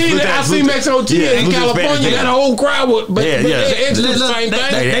 I see Mexican OT in California. Got a whole crowd, but they ex do the same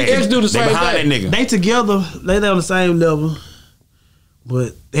thing. They ex do the same thing. They together. They on the same level.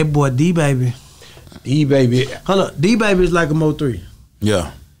 But that boy D-Baby. Hold up. D-Baby is like a Mo3.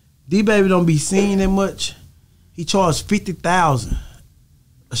 Yeah. D-Baby don't be seen that much. He charged $50,000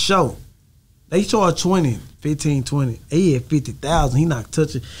 a show. They charge 20. 15, 20. He had 50,000. He not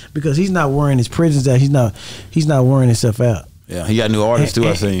touching because he's not wearing his presence out. He's not wearing himself out. Yeah, he got new artists too.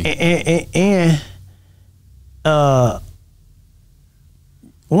 I seen. And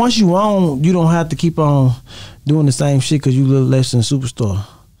once you own, you don't have to keep on doing the same shit because you look less than a superstar.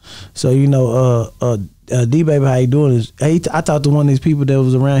 So D-Baby, how he doing is? I talked to one of these people that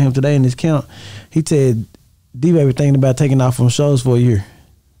was around him today in this camp. He said D-Baby thinking about taking off from shows for a year.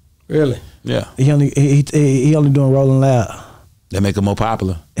 Really? Yeah. He only doing Rolling Loud. They make him more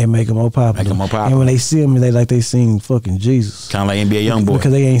popular. And make him more popular. And when they see him, they seen fucking Jesus. Kind of like NBA Youngboy.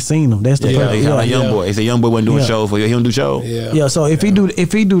 Because they ain't seen him. That's the kind of like Youngboy. They say Youngboy wasn't doing shows for you. He don't do shows. Yeah. So if he do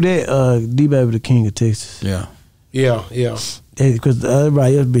that, D-Baby the king of Texas. Yeah. Because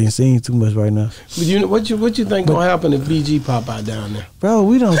everybody else being seen too much right now. But what you think gonna happen if BG pop out down there? Bro,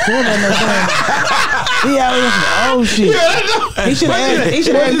 we don't care about no damn. He out with some old shit. He should have. He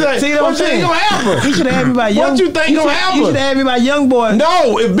should have. See what I'm saying? He should have had me by young. What you think gonna happen? He should have had me by young boy.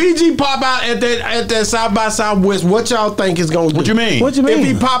 No, if BG pop out at that South by Southwest, what y'all think is gonna do? What you mean? What you mean? If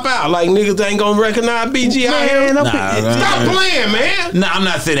he pop out, like niggas ain't gonna recognize BG out here. Stop playing, man. Nah, I'm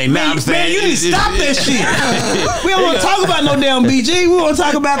not saying that. Nah, I'm saying you need to stop that shit. We don't want to talk about no damn BG. We want to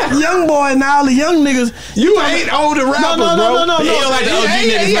talk about the young boy and all the young niggas. You hate older rappers, bro. No. He don't like the OG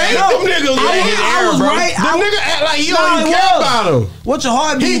niggas, man. Them niggas, I was right. Them niggas act like you don't even care about them. What's your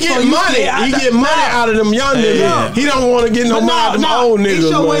heart beat? He get money. He get money out of them young niggas. He don't want to get no money out of them old niggas.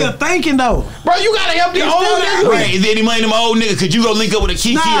 It's your way of thinking, though. Bro, you gotta help the old niggas. Right, is there any money in them old niggas? Could you go link up with a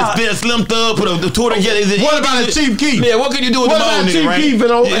Kiki and Slim Thug, put the tour together? What about a Chief Keef? Yeah, what can you do with them old niggas, right?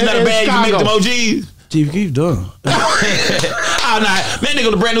 It's not a bad you make them OGs. Chief Keef done. Oh, nah. Man,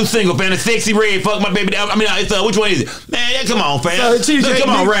 nigga, the brand new single, man. The Sexy Red, Fuck My Baby. I mean, it's which one is it? Man, yeah, come on, fam. Come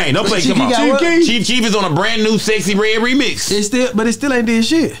on, Rain. Don't play. Come on. Chief Keef is on a brand new Sexy Red remix. But it still ain't did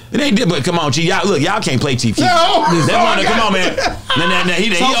shit. It ain't did, but come on, Chief. Y'all, look, y'all can't play Chief Keef. No. Come on, man. Nah,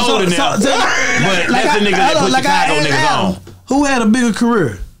 he older now. But that's the nigga that put Chicago niggas on. Who had a bigger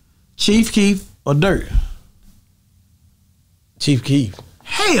career? Chief Keef or Dirt? Chief Keef.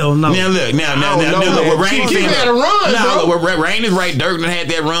 Hell no. Now look, what Rain Keef had a run, bro. Look, Rain is right. Dirt had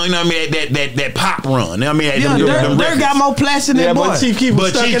that run. You know what I mean? That pop run. You know what I mean? Dirt got more plastic than boy. But Chief Keef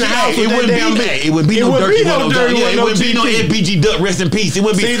was stuck in the house with that damn bitch. It wouldn't be no Dirt. It wouldn't be no FBG Duck. Rest in peace. It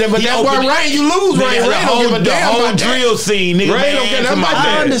wouldn't be. But that's why Rain, you lose. Rain don't give a damn about that. The whole drill scene, nigga. Rain don't get about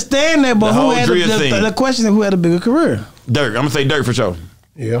that. I understand that, but who had the question is who had a bigger career? Dirt. I'm gonna say Dirt for sure.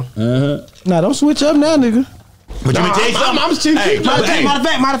 Yeah. Nah, don't switch up now, nigga. But you tell you something. I'm Chief Keef.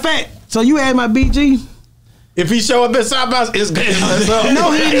 Matter of fact. So you had my BG? If he show up at South by, it's good.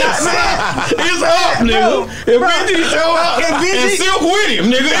 No, he not, man. It's up, nigga. If BG show up, and Silk with him,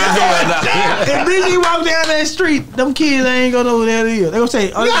 nigga. If BG walk down that street, them kids ain't gonna know who that is. They gonna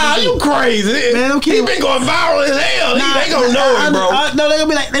say, "Nah, you crazy." Man, them kids, he been going viral as hell. They gonna know it, bro. No, they gonna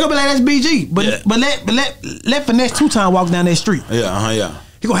be like, that's BG. But let Finesse 2 times walk down that street. Yeah.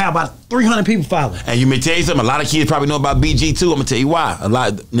 He gonna have about 300 people following. And you may tell you something. A lot of kids probably know about BG too. I'm gonna tell you why. A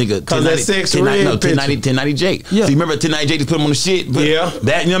lot, nigga. 1090 Jake. Yeah. So you remember 1090 Jake just put him on the shit. But yeah.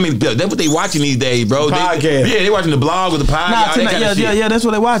 That, you know what I mean? That's what they watching these days, bro. Podcast. They watching the blog with the podcast. Yeah. That's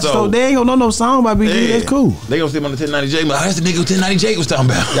what they watch. So they ain't gonna know no song by BG. That's cool. They gonna see him on the 1090 Jake. That's the nigga 1090 Jake was talking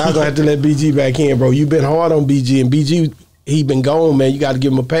about. Y'all gonna have to let BG back in, bro. You been hard on BG, and BG. He been gone, man. You got to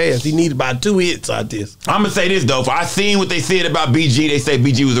give him a pass. He needed about 2 hits out this. I'm gonna say this though. I seen what they said about BG. They say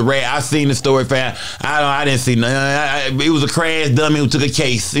BG was a rat. I seen the story, fam. I didn't see nothing. It was a crash dummy who took a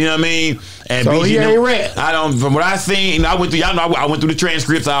case. You know what I mean? And so BG he ain't rat. I don't. From what I seen, I went through. Y'all know I went through the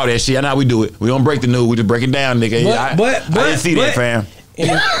transcripts, all that shit. I know how we do it. We don't break the news. We just break it down, nigga. I didn't see that, fam.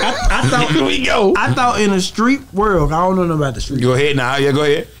 I thought here we go. I thought in the street world, I don't know nothing about the street. Go ahead now. Yeah, go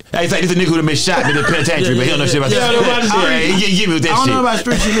ahead. Hey, it's like this a nigga who done been shot in the penitentiary, but he don't know shit about that. Give me with that shit. I don't know about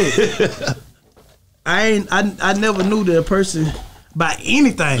street shit. I never knew that a person by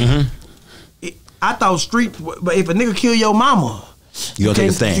anything. Mm-hmm. I thought street, but if a nigga kill your mama, you gonna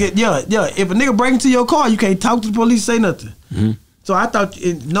take a stand. Yeah. If a nigga break into your car, you can't talk to the police, say nothing. Mm-hmm. So I thought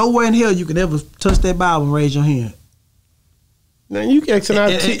nowhere in hell you could ever touch that Bible and raise your hand. Now you asking out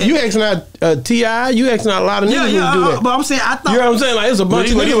T.I., you asking out a lot of niggas who do that. But I'm saying, I thought, you know what I'm saying? Like, it's a bunch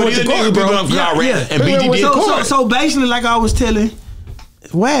of niggas went to court, bro. And BG did court. So basically, like I was telling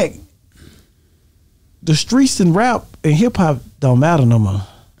Wack, the streets and rap and hip hop don't matter no more.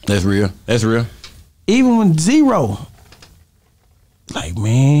 That's real. Even when Zero, like,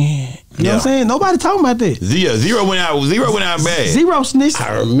 man, you know what I'm saying? Nobody talking about this. Zero went out bad. Zero snitched.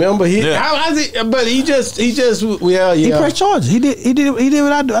 I remember but he just he pressed charges. He did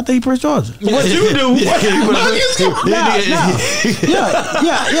what I do. I think he pressed charges. What you do? Yeah, he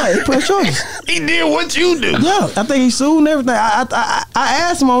pressed charges. He did what you do. Yeah, I think he sued and everything. I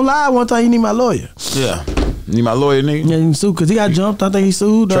asked him on live one time, he need my lawyer. Yeah. Need my lawyer, nigga? Yeah, he sued because he got jumped. I think he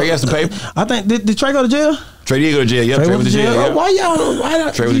sued. Trey got some paper? I think, did Trey go to jail? Trey did go to jail. Yep, Trey went to jail. Yep. Why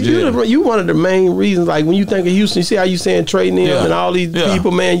Trey went to jail. You one of the main reasons, like when you think of Houston, you see how you saying Trey and and all these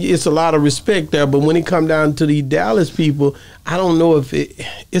people, man, it's a lot of respect there. But when it come down to the Dallas people, I don't know if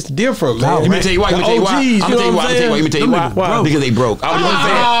it's different, man. Let me tell you why. I'm gonna tell you why. Because they broke. Listen,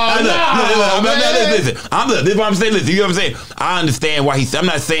 this is what I'm saying. Listen, you know what I'm saying? I understand why I'm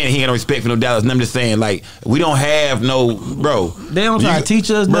not saying he ain't no respect for no Dallas. I'm just saying, like, we don't have no, bro. They don't try to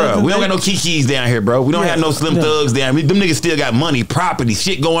teach us, bro. We don't got no Kikis down here, bro. We don't have no Slim Thugs down here. Them niggas still got money, property,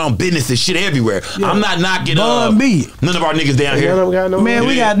 shit going on, businesses, shit everywhere. I'm not knocking none of our niggas down here. Man,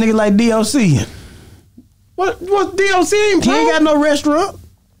 we got niggas like DOC. What DOC ain't broke? He ain't got no restaurant.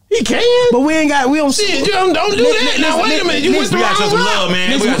 He can. But we don't Shit, you don't do that. Now, wait a minute. You went the wrong route. Some love,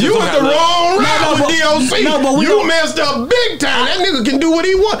 man. You went the wrong route with DOC. No, but you messed up big time. That nigga can do what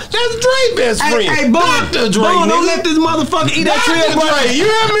he wants. That's Dre's best friend. Hey, Dr. Dre, don't let this motherfucker eat that Trill burger. You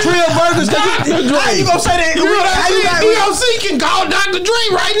hear me? Trill burgers. How you gonna say that? DOC can call Dr. Dre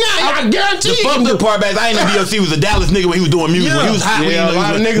right now. I guarantee you. The fucked up part back, I ain't know DOC was a Dallas nigga when he was doing music. When he was hot. Yeah, a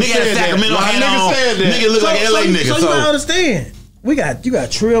lot of niggas said that. Nigga look like LA nigga. So you gotta understand. You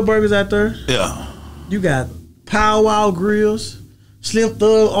got Trill burgers out there. Yeah. You got Pow Wow grills. Slim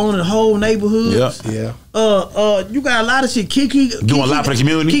Thug on the whole neighborhood. Yeah. You got a lot of shit. Kiki doing a lot for the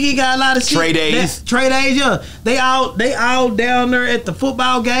community. Kiki got a lot of shit. Trade days. Yeah. They all down there at the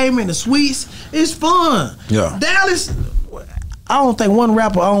football game and the suites. It's fun. Yeah. Dallas. I don't think one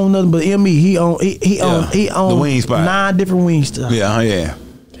rapper own nothing but ME. He own the wing spot. 9 different wing spots. Yeah.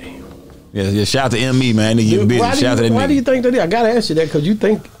 Yeah, shout out to ME, man. They get busy. Shout out to that nigga. Why do you think that? I gotta ask you that because you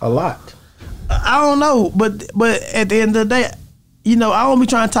think a lot. I don't know, but at the end of the day, I don't be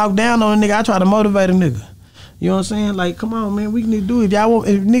trying to talk down on a nigga. I try to motivate a nigga. You know what I'm saying? Like, come on, man, we need to do it. If y'all want,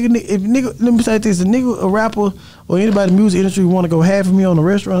 if nigga, let me say this: a rapper or anybody in the music industry want to go half of me on a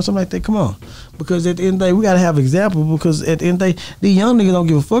restaurant or something like that, come on. Because at the end of the day, we gotta have example. Because at the end of the day, these young niggas don't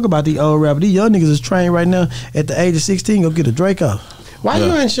give a fuck about these old rappers. These young niggas is trained right now at the age of 16 go get a Draco. Why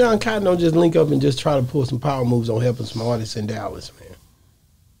you and Sean Katt don't just link up and just try to pull some power moves on helping some artists in Dallas,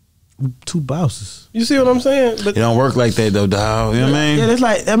 man? 2 bosses. You see what I'm saying? But it don't work like that though, dog. You know what I mean? Yeah, it's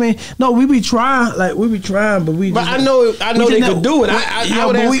like no, we be trying, but we. But I know they could do it. I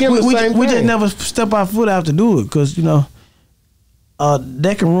would ask him the same thing. We just never step our foot out to do it because that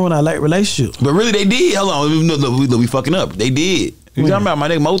can ruin our relationship. But really, they did. Hold on, we fucking up. They did. You talking about my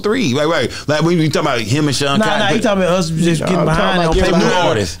nigga Mo 3, right? Like when you talking about him and Sean Katt. Nah, you talking about us just getting behind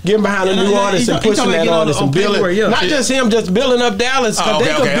getting behind a new artist and pushing that artist and building. Not just him, just building up Dallas because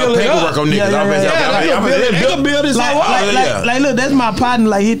they could build it up. They could build this whole up. Like, look, that's my partner.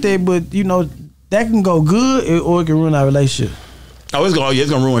 Like, hit that, but that can go good or it can ruin our relationship. Oh, it's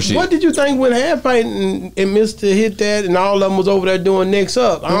gonna ruin shit. What did you think when Half Pint and Mr. hit that and all of them was over there doing next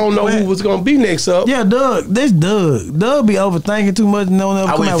up? I don't know who was gonna be next up. Yeah, Doug. This Doug. Doug be overthinking too much and don't ever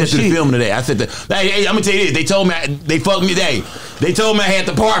come out with shit. I went to the film today. I said, hey, I'm gonna tell you this. They told me they fucked me today. They told me I had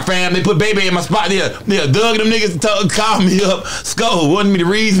the part, fam. They put Baby in my spot. Yeah, Doug and them niggas called me up, Skull, wanted me to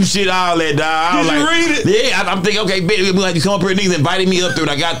read some shit, all that, dog. Did you read it? Yeah, I'm thinking, okay, Baby, like you come up here, niggas invited me up there. When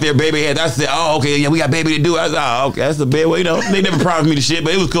I got there, Baby had. I said, oh, okay, yeah, we got Baby to do it. I said, oh, okay, that's the bad way, They never promised me the shit,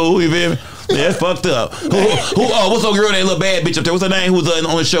 but it was cool. You feel me? Yeah, that's fucked up. What's the girl, that little bad bitch up there? What's her name? Who was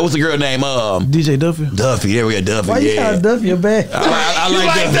on the show? What's the girl name? DJ Duffy. Duffy. There we go, Duffy. Why you call Duffy a bad? I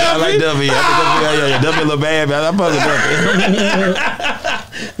like Duffy. I like Duffy. Yeah. Duffy a little bad, man. I'm fucking Duffy.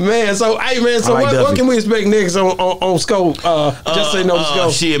 Man, so what can we expect next on Scope? Just say no to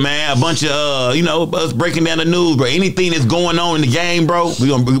Scope. Shit, man. A bunch of us breaking down the news, bro. Anything that's going on in the game, bro, we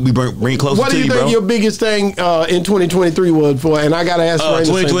bring closer to you, bro. What do you think your biggest thing in 2023 was for? And I gotta ask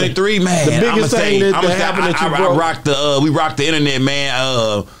 2023, man. The biggest thing that happened that you broke. We rocked the internet, man.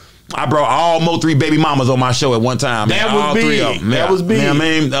 I brought all Mo 3 baby mamas on my show at one time. Man. That was all big. 3 of them. That was big. You know what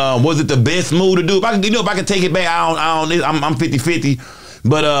I mean? Was it the best move to do? If I can take it back, I'm 50-50.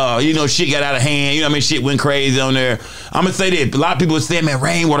 But shit got out of hand. You know what I mean? Shit went crazy on there. I'm gonna say that a lot of people were saying, man,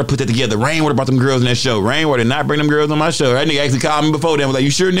 Rainwater put that together. Rainwater brought them girls in that show. Rainwater did not bring them girls on my show. That nigga actually called me before then. Was like, you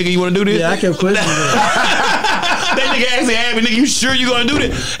sure, nigga, you want to do this? Yeah, I kept questioning that. That nigga actually asked me, nigga, you sure you gonna do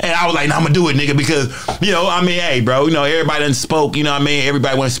this? And I was like, nah, I'm gonna do it, nigga, because hey, bro, everybody done spoke. You know what I mean?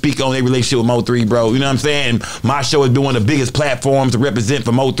 Everybody want to speak on their relationship with Mo 3, bro. You know what I'm saying? My show has been one of the biggest platforms to represent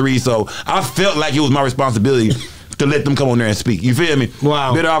for Mo 3, so I felt like it was my responsibility to let them come on there and speak. You feel me?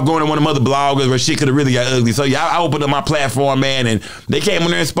 Wow. Better off going to one of them other bloggers where shit could have really got ugly. So yeah, I opened up my platform, man, and they came on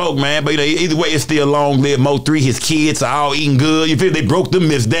there and spoke, man. But either way, it's still long live Mo 3. His kids are all eating good. You feel? They broke them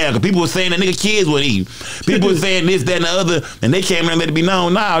myths down because people were saying that nigga kids wouldn't eat. People were saying this, that, and the other, and they came in and let it be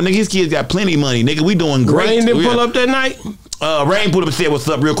known. Nah, nigga, his kids got plenty of money. Nigga, we doing great. Rain didn't pull up that night. Rain pulled up and said what's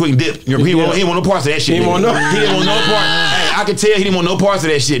up real quick and dipped. He didn't want no parts of that shit. He didn't want no part. Hey, I could tell he didn't want no parts of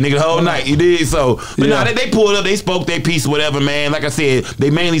that shit, nigga, the whole night. He did so. But they pulled up, they spoke their piece, whatever, man. Like I said,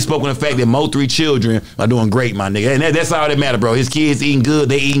 they mainly spoke on the fact that Mo 3 children are doing great, my nigga. And that's all that matter, bro. His kids eating good,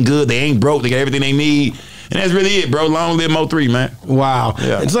 they ain't broke, they got everything they need. And that's really it, bro. Long live Mo 3, man. Wow.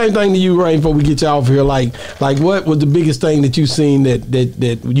 Yeah. And same thing to you, Rain, before we get you off here. Like what was the biggest thing that you seen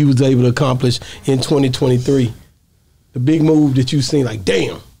that you was able to accomplish in 2023? The big move that you seen, like,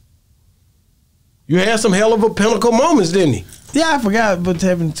 damn. You had some hell of a pinnacle moments, didn't he? Yeah, I forgot, but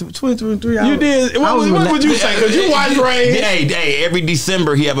having 23 hours. You did. What would you say? Because you watch Rain. Hey, every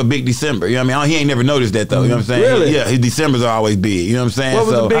December he have a big December. You know what I mean? He ain't never noticed that though. You know what I'm saying? Really? Yeah, his Decembers are always big. You know what I'm saying? What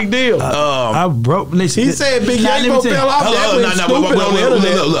was the big deal? I broke. Listen, he said Big Yanko fell off.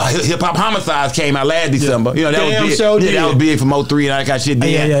 Hip Hop Homicides came out last December. You know that was big. That was big from 03 and I got shit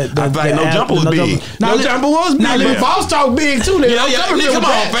then. I feel like No Jumper was big. No Jumper was big. But Boss Talk big too. Yeah, come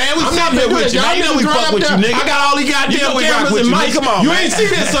on, fam. We sitting there with you. I know we fuck with you, nigga. I got all these goddamn cameras and mics. Come on, you ain't see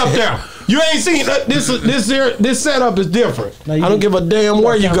this up there. You ain't seen this setup is different. I don't give a damn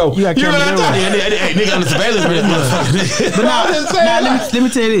where you go. You got cameras everywhere. Hey, nigga on the surveillance. But let me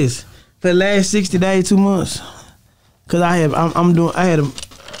tell you this: for the last 60 days, 2 months, because I had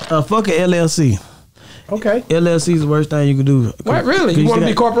a fucking LLC. Okay. LLC is the worst thing you can do. What, really? You want to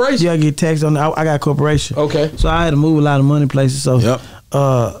be a corporation? You gotta get taxed on. I got a corporation. Okay. So I had to move a lot of money places. So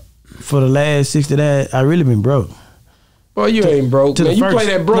for the last 60 days, I really been broke. Boy, you ain't broke, man. You play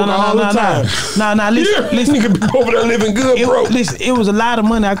that broke all the time. Nah, listen. Nigga be over there living good, broke. Listen, it was a lot of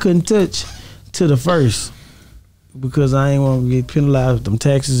money I couldn't touch to the first because I ain't want to get penalized with them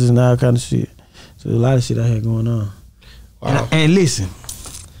taxes and all kind of shit. So a lot of shit I had going on. Wow. And listen,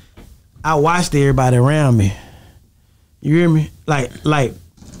 I watched everybody around me. You hear me? Like, man,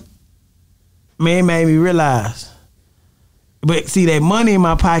 it made me realize. But see, that money in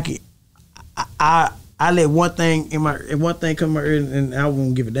my pocket, I let one thing come in my ear and I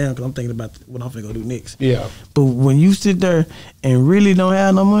won't give it down because I'm thinking about what I'm finna go do next. Yeah. But when you sit there and really don't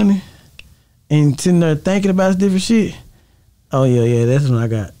have no money and sitting there thinking about different shit, oh yeah, that's when I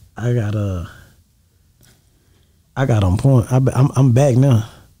got on point. I'm back now.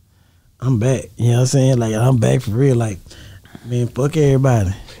 I'm back. You know what I'm saying? Like I'm back for real. Like, man, fuck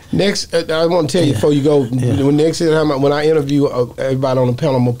everybody. Next, I want to tell you before you go. Next time when I interview everybody on the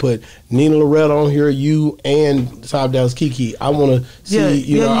panel, I'm gonna put Nina Loretta on here, you and South Dallas Kiki. I want to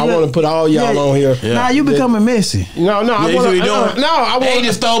see, I want to put all y'all on here. Yeah. Nah, you becoming messy. No, I want to. He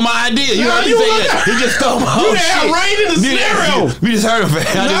just stole my idea. You heard me say that? He just stole my whole shit. You had Rain in the scenario. We just heard him.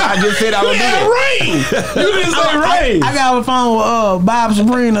 I just said I would do it. Rain. You didn't say Rain. I got on the phone with Bob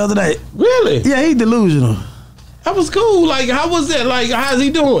Sabrine the other day. Really? Yeah, he delusional. That was cool. Like, how was that? Like, how's he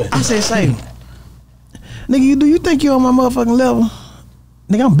doing? I said, say, nigga, do you think you on my motherfucking level?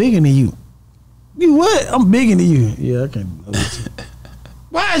 Nigga, I'm bigger than you. You what? I'm bigger than you. Yeah, I can't.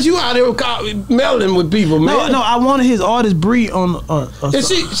 Why is you out here melding with people, man? No, I wanted his artist Bree on. Is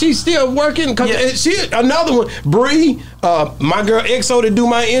she still working? Cause she another one, Bree, my girl EXO to do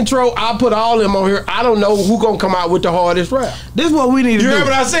my intro. I put all them on here. I don't know who gonna come out with the hardest rap. This is what we need to do. You heard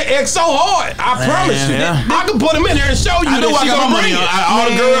what I said? EXO hard. I promise you. Yeah. I can put them in there and show you. I know I got my money on. All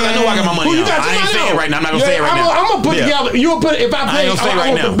the girls, I know I got my money on. I ain't saying it right now. I'm not gonna say it right now. I'm gonna put together. You'll put if I play. I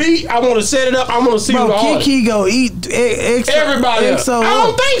want the beat. I want to set it up. I want to see who the hardest. Kiki go eat EXO. Everybody. EXO. I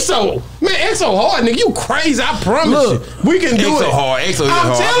don't think so. Man, EXO hard, nigga. You crazy? I promise you. We can do it. EXO hard. EXO hard.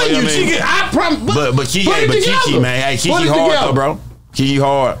 I'm telling you, she can. I promise. But Kiki, man. Hey, Kiki hard though, bro. Kiki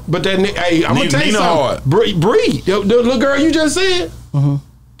hard. But that, hey, I'm gonna tell you something. Bree, the little girl you just said,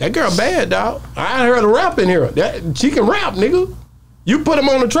 that girl bad, dog. I heard her rap in here. She can rap, nigga. You put them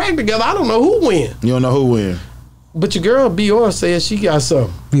on the track together. I don't know who win. You don't know who win. But your girl Bior said she got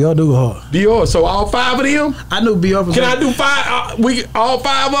something. Bior do hard. Bior. So all 5 of them? I knew Bior. Can I do 5? All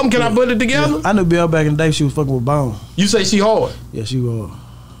 5 of them? Can I put it together? Yeah. I knew Bior back in the day. She was fucking with Bone. You say she hard? Yeah, she was.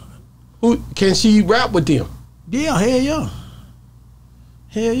 Who can she rap with them? Yeah, hell yeah.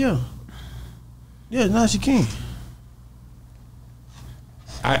 Hell yeah. Yeah, now she can.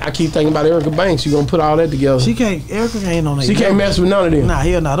 I keep thinking about Erica Banks. You gonna put all that together? She can't. Erica ain't on that. She can't mess with none of them. Nah,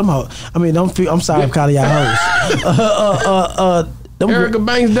 hell nah. Them hoes. I mean, I'm sorry, I'm calling y'all hoes. Erica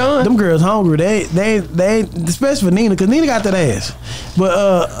Banks done. Them girls hungry. They especially for Nina, cause Nina got that ass. But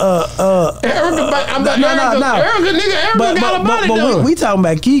Erica Banks. Erica got a body done. We talking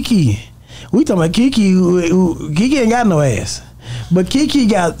about Kiki. We talking about Kiki who Kiki ain't got no ass. But Kiki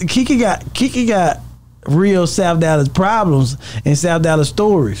got real South Dallas problems and South Dallas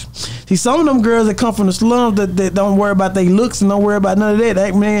stories. See, some of them girls that come from the slums that don't worry about their looks and don't worry about none of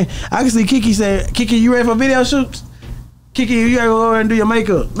that. Man, I can see Kiki say, Kiki, you ready for video shoots? Kiki, you gotta go over and do your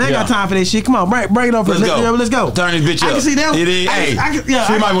makeup. Man, I got time for that shit. Come on, bring it on for let's go. Turn this bitch up. I can see them. It is.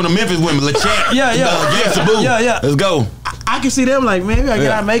 She might want the Memphis women. LeChamp. Yeah. Let's go. I can see them like, man, we gotta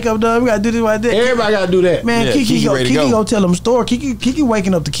get our makeup done. We gotta do this like that. Everybody gotta do that. Man, Kiki go tell them story. Kiki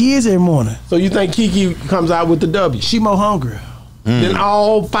waking up the kids every morning. So you think Kiki comes out with the W? She more hungry than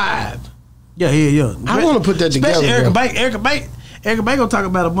all 5. Yeah. I want to put that together. Especially Erica Banks gonna talk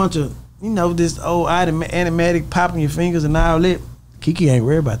about a bunch of, this old animatic popping your fingers and all that. Kiki ain't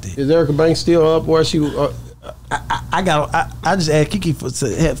worried about that. Is Erica Banks still up where she? I just asked Kiki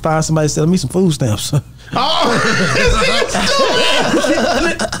to find somebody to sell me some food stamps. Oh,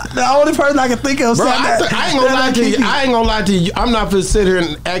 the only person I can think of. Bro, I ain't gonna lie to you. I ain't gonna lie to you. I'm not finna sit here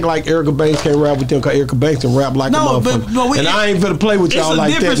and act like Erica Banks can't rap with them, because Erica Banks can rap like a motherfucker. And I ain't finna play with y'all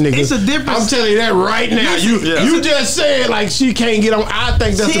like that, nigga. It's a difference. I'm telling you that right now. You just said like she can't get on. I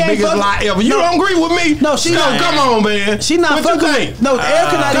think that's the biggest lie ever. You don't agree with me? No, she not. Come on, man. She not what fucking. You think? No,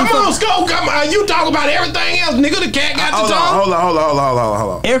 Erica not. Come on, Scope. Come on. You talk about everything else, nigga. The cat got the tongue. Hold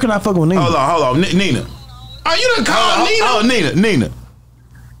on. Erica not fucking with Nina. Hold on. Nina. Oh, you done called Nina? Oh, Nina.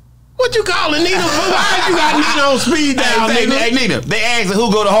 What you calling Nina for? Why you got Nina on speed dial, nigga? Hey, Nina, they asked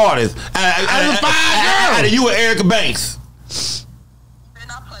who go the hardest. Out of you and Erica Banks. Better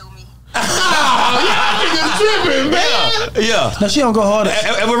not play with me. Oh, y'all niggas tripping, man. Yeah. No, she don't go hard.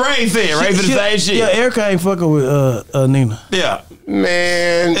 And what Rain said, Rain for the same shit. Yeah, Erica ain't fucking with Nina. Yeah.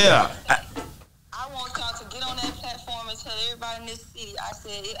 Man. Yeah. I want y'all to get on that platform and tell everybody in this city. I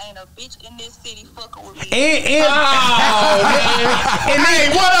said it ain't a bitch in this city fucking with me. And hey,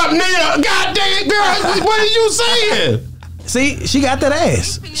 what up, Nina? God dang it, girl. What are you saying? See, she got that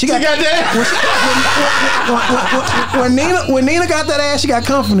ass. She got that ass. When Nina got that ass, she got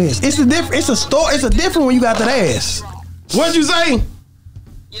confidence. It's a different when you got that ass. What'd you say?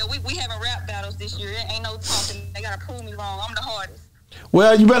 Yeah, we having rap battles this year. It ain't no talking. They gotta prove me wrong. I'm the hardest.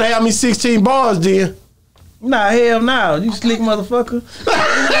 Well, you better have me 16 bars, then. Nah, hell no. You slick motherfucker. All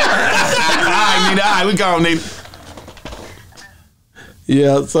right, Nina. All right, we call Nina.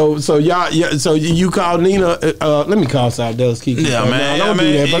 Yeah, so y'all, so you call Nina. Let me call South Dallas Kiki. Yeah, man. Don't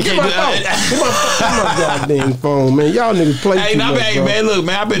do that. But get my goddamn phone, man. Y'all niggas play too much, bro. Man, look,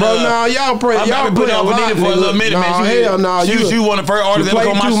 man. I've been. Bro, nah, y'all putting on for Nina for a little minute, man. Hell no. She one of the first artists that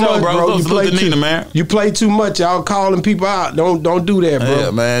on my show, bro. So salute to Nina, man. You play too much. Y'all calling people out. Don't do that, bro.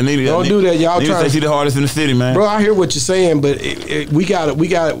 Yeah, man. Nina, don't do that. Y'all Nina say she the hardest in the city, man. Bro, I hear what you're saying, but you got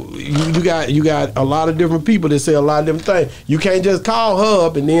a lot of different people that say a lot of different things. You can't just call her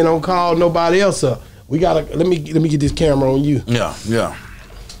up and then don't call nobody else up. We gotta let me get this camera on you. Yeah.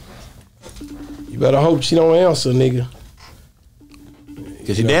 You better hope she don't answer, nigga.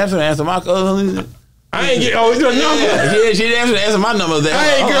 Cause she damn sure answer my I ain't get your number. Yeah, she damn sure answer my number.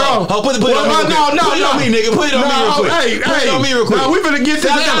 Hey, girl. Put it on me. Put it on me, nigga. Put it on me real quick. Put it on me real quick. Now we finna get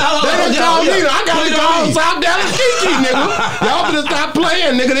this. They done call Nina. I gotta call South Dallas Kiki, nigga. Y'all finna stop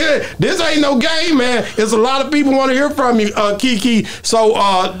playing, nigga. This ain't no game, man. It's a lot of people want to hear from you, Kiki. So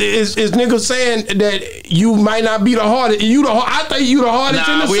is niggas saying that you might not be the hardest? I think you the hardest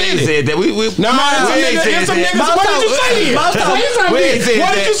in the city. We ain't said that. We it's some niggas. What did you say then? What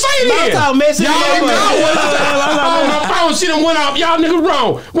did you say then? On my phone, she done went off. Y'all niggas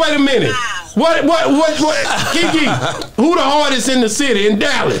wrong. Wait a minute. What? Kiki, who the hardest in the city in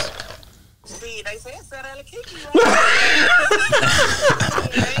Dallas? See, they said Kiki.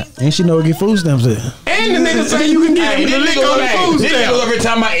 And she know where to get food stamps at. And the nigga say you can get him the lick on the food stamp. Nigga every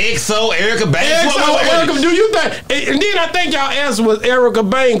time my EXO, Erica Banks. Erica, do you think? And then I think y'all answer was Erica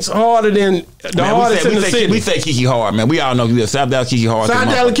Banks harder than the hardest in the city. We say Kiki hard, man. We all know South Dallas Kiki hard. South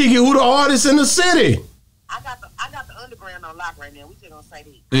Dallas Kiki, who the hardest in the city? I got the underground on lock right now. We just gonna say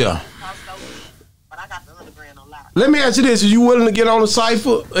that. Yeah. But I got the underground on lock. Let me ask you this: are you willing to get on a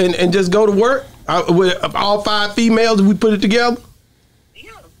cipher and just go to work with all 5 females if we put it together?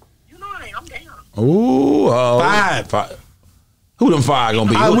 Yeah, you know it. I'm down. Ooh, 5. Who them 5 gonna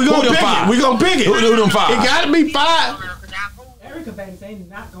be? We gonna pick it. We gonna pick it. Who them 5? It gotta be 5. Erica Banks ain't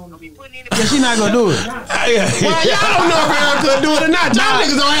not gonna be putting in. Yeah, she not gonna do it. Well, y'all don't know if Erica do it or not. Y'all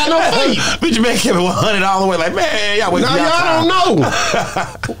niggas don't have no faith. Bitch, you man kept it 100 all the way. Like, man, y'all wasting y'all don't know.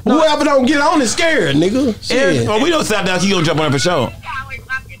 Whoever don't get on is scared, nigga. Shit. Well, we don't South Dallas. You gonna jump on it for sure.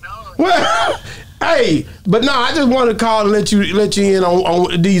 Well, hey, but no, I just wanted to call and let you in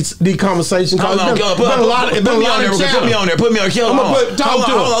on these conversations. Hold on, put me on there. Put me on. Hold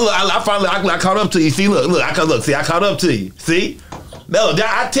on. I finally caught up to you. See, look, I caught up to you. See, no,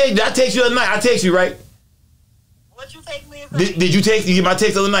 I text you the other night. I text you, right? What you text me? Did you text? You get my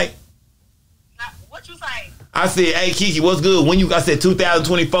text the other night? What you say? I said, hey Kiki, what's good? I said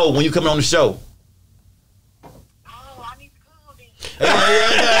 2024 when you coming on the show.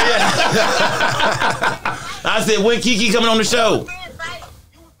 I said, when Kiki coming on the show? You was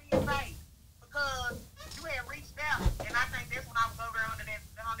being fake because you had reached out, and I think that's when I was over under that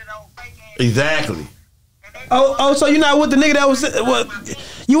old fake ass. Exactly. Oh, so you're not with the nigga that was what?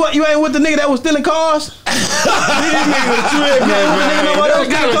 You ain't with the nigga that was stealing cars? What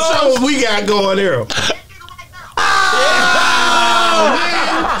kind of shows we got going there?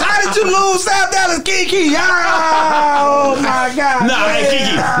 How did you lose Ooh, South Dallas Kiki. Oh my God. Hey Kiki.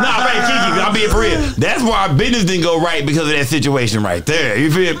 Kiki. I'm being for real. That's why our business didn't go right because of that situation right there.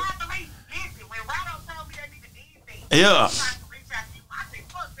 You feel me? Yeah.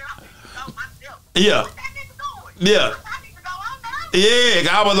 Yeah. Yeah. Yeah,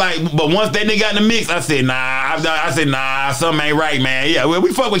 I was like, but once that nigga got in the mix, I said, nah, something ain't right, man. Yeah, well,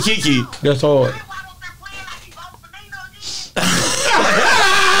 we fuck with Kiki. That's hard.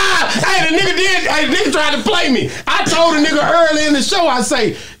 Hey, the nigga tried to play me. I told the nigga early in the show, I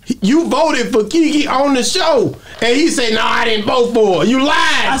say, you voted for Kiki on the show. And he said, no, I didn't vote for her. You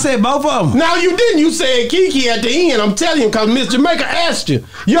lied. I said both of them. No, you didn't. You said Kiki at the end. I'm telling you, because Miss Jamaica asked you.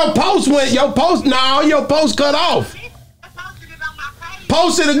 Your post cut off.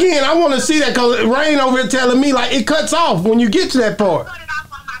 Post it again. I want to see that because Rain over here telling me like it cuts off when you get to that part.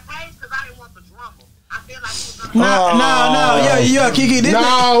 No, yeah, Kiki. This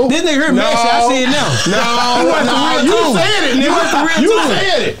nigga heard me. I see it now. You said it, nigga. You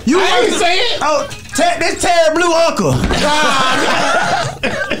said it. I ain't say it. Oh, this Terry Blue uncle. I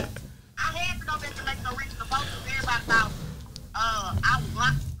had to go back to make no reason to post because everybody thought I was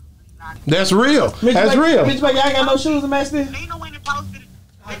lucky. That's real. That's real. Bitch, I ain't got no shoes to match this. Nina when he posted the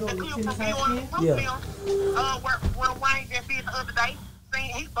clip from me on the film, where Wayne just did the other day.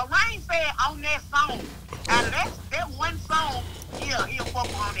 But Rain said on that song, out of that one song, he'll fuck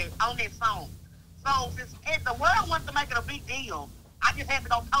on that song. So since the world wants to make it a big deal, I just had to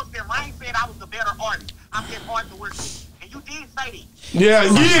go post it. Rain said I was the better artist. I'm just hard to work with. And you did say that. Yeah,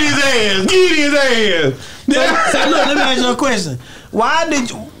 get his ass. So look, let me ask you a question. Why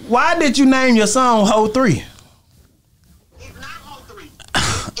did you name your song Ho 3? It's not Ho 3.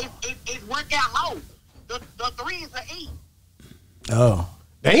 It's worked out low. The 3 is the E. Oh.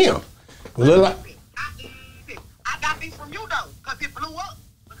 Damn. Well, I got these from you though, because it blew up.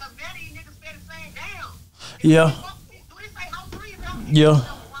 Because now these niggas started saying, damn. Yeah. Do they say Ho 3?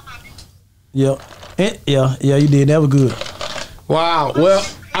 Yeah, you did. That was good. wow. Well,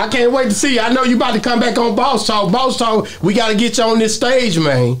 I can't wait to see you. I know you about to come back on Boss Talk. Boss Talk, we got to get you on this stage,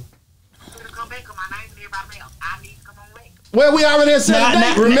 man. Well, we already said the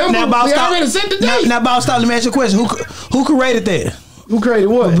date. Remember, we already said the date. Now, Boss Talk, let me ask you a question. Who created that? Who created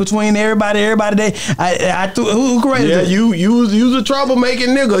what? Between everybody there. Who created that? Yeah, you's a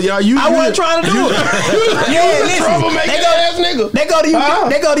troublemaking nigga, y'all. I wasn't trying to do it. You a troublemaking ass nigga. They go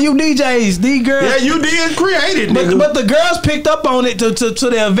to you DJs, these girls. Yeah, you did create it, nigga. But the girls picked up on it to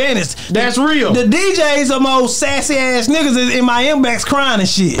their advantage. That's real. The DJs are most sassy ass niggas in my inbox crying and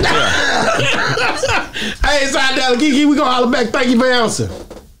shit. Hey, South Dallas Kiki, we gonna holler back. Thank you for answering.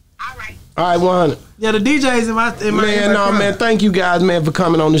 All right, 100. Yeah, the DJs in my man, thank you guys, man, for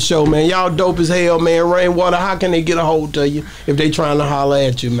coming on the show, man. Y'all dope as hell, man. Rainwater, how can they get a hold of you if they trying to holler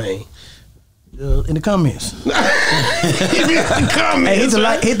at you, man? In the comments. In the comments.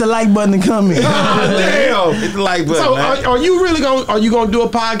 Hey, hit the like button and comment. Oh, damn. Hit the like button. So man. are you really gonna do a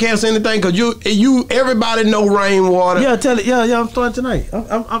podcast or anything? Cause you everybody know Rainwater. Yeah, tell it. Yeah, I'm starting tonight.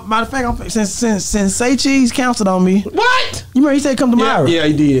 I'm matter of fact, since Say Cheese canceled on me. What? You remember he said come tomorrow? Yeah,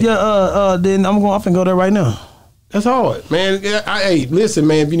 he did. Yeah, then I'm going off and go there right now. That's hard, man. Hey, listen,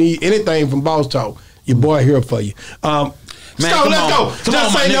 man. If you need anything from Boss Talk, your boy here for you. Man, Let's go.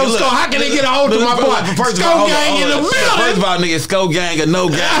 Just say no, Sko. How can they get a hold of my boy? Sko Gang in the building. First of all, nigga, Sko Gang or no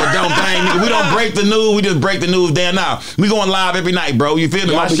gang or don't bang. Nigga, we don't break the news. We just break the news down now. We going live every night, bro. You feel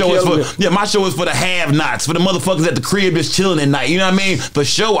me? My show is for the have-nots, for the motherfuckers at the crib just chilling at night. You know what I mean? For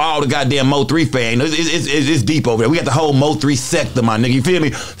show all the goddamn Mo 3 fan. It's deep over there. We got the whole Mo 3 sector, my nigga. You feel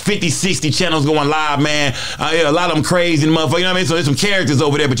me? 50, 60 channels going live, man. A lot of them crazy motherfuckers. You know what I mean? So there's some characters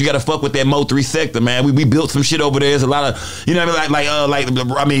over there, but you got to fuck with that Mo 3 sector, man. We built some shit over there. There's a lot of, you know what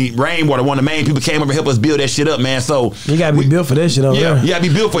I mean? Rainwater, one of the main people came over and helped us build that shit up, man. So you gotta be built for that shit over there. You gotta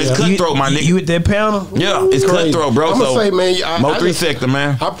be built for it. It's cutthroat, my nigga. You with that panel? Yeah, it's cutthroat, bro. I'm gonna say, man, Mo 3 sector,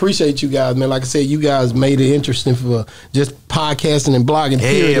 man. I appreciate you guys, man. Like I said, you guys made it interesting for just podcasting and blogging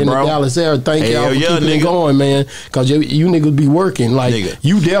period in the Dallas area. Thank y'all for keeping it going, man. Cause you niggas be working. Like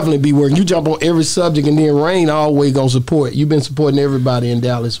you definitely be working. You jump on every subject, and then Rain always gonna support. You've been supporting everybody in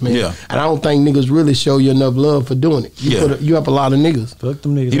Dallas, man. Yeah. And I don't think niggas really show you enough love for doing it. You up a lot of niggas. Fuck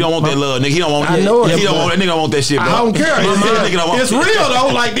them niggas. He don't want that love, nigga. He don't want. I know it. He don't want. That nigga don't want that shit, bro. I don't care. It's real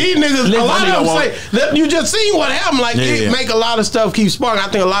though. Like these niggas, a lot of them say. You just seen what happened. Like it make a lot of stuff keep sparking. I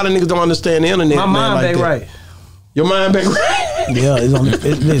think a lot of niggas don't understand the internet. My mind back right. Your mind back right. Yeah,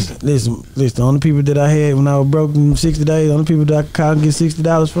 listen. The only people that I had when I was broke in 60 days, the only people that I could call and get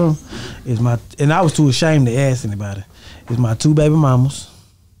 $60 from is and I was too ashamed to ask anybody. It's my 2 baby mamas.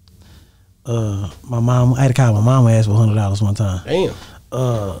 My mom, I had to call my mom and ask for $100 one time. Damn.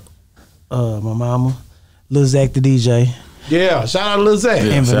 my mama, Lil Zach the DJ. Yeah, shout out to Lil Zach.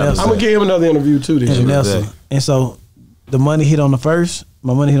 And Vanessa. I'm gonna give him another interview too this year. Vanessa. And so the money hit on the first.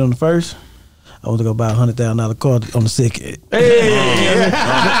 My money hit on the first. I want to go buy a $100,000 car on the second. Hey,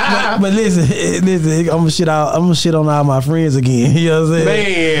 but listen, I'm gonna shit on all my friends again. You know what I'm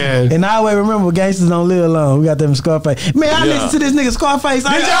saying? man. And I always remember gangsters don't live alone. We got them Scarface. Man, I listened to this nigga Scarface.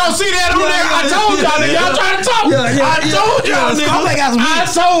 Did y'all see that on there? I told y'all nigga. Y'all trying to talk. I told y'all nigga. I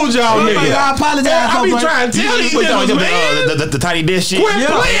told y'all nigga. I apologize. I be trying to tell these niggas, man. The tiny dish shit. Quit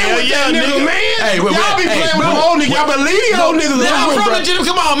playing with that nigga, man. Hey, y'all be playing with them old niggas. Y'all believe these old niggas. I'm from the gym.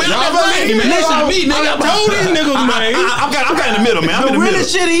 Come on, man. Y'all believe me. Listen to me, nigga. I told these niggas, man. I'm kind of in the middle, man. The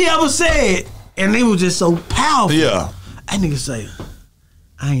realest shit he ever said, and it was just so powerful. Yeah. That nigga say,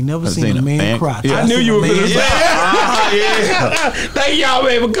 I ain't never seen a man cry. Yeah. I knew you were gonna say that. Thank y'all,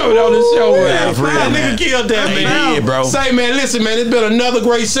 man, for coming on the show, man. That nigga killed that, man. Yeah, bro. Say, man, listen, man, it's been another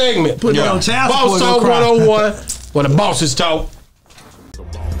great segment. Put it on child Boss support. Talk 101, where the bosses talk.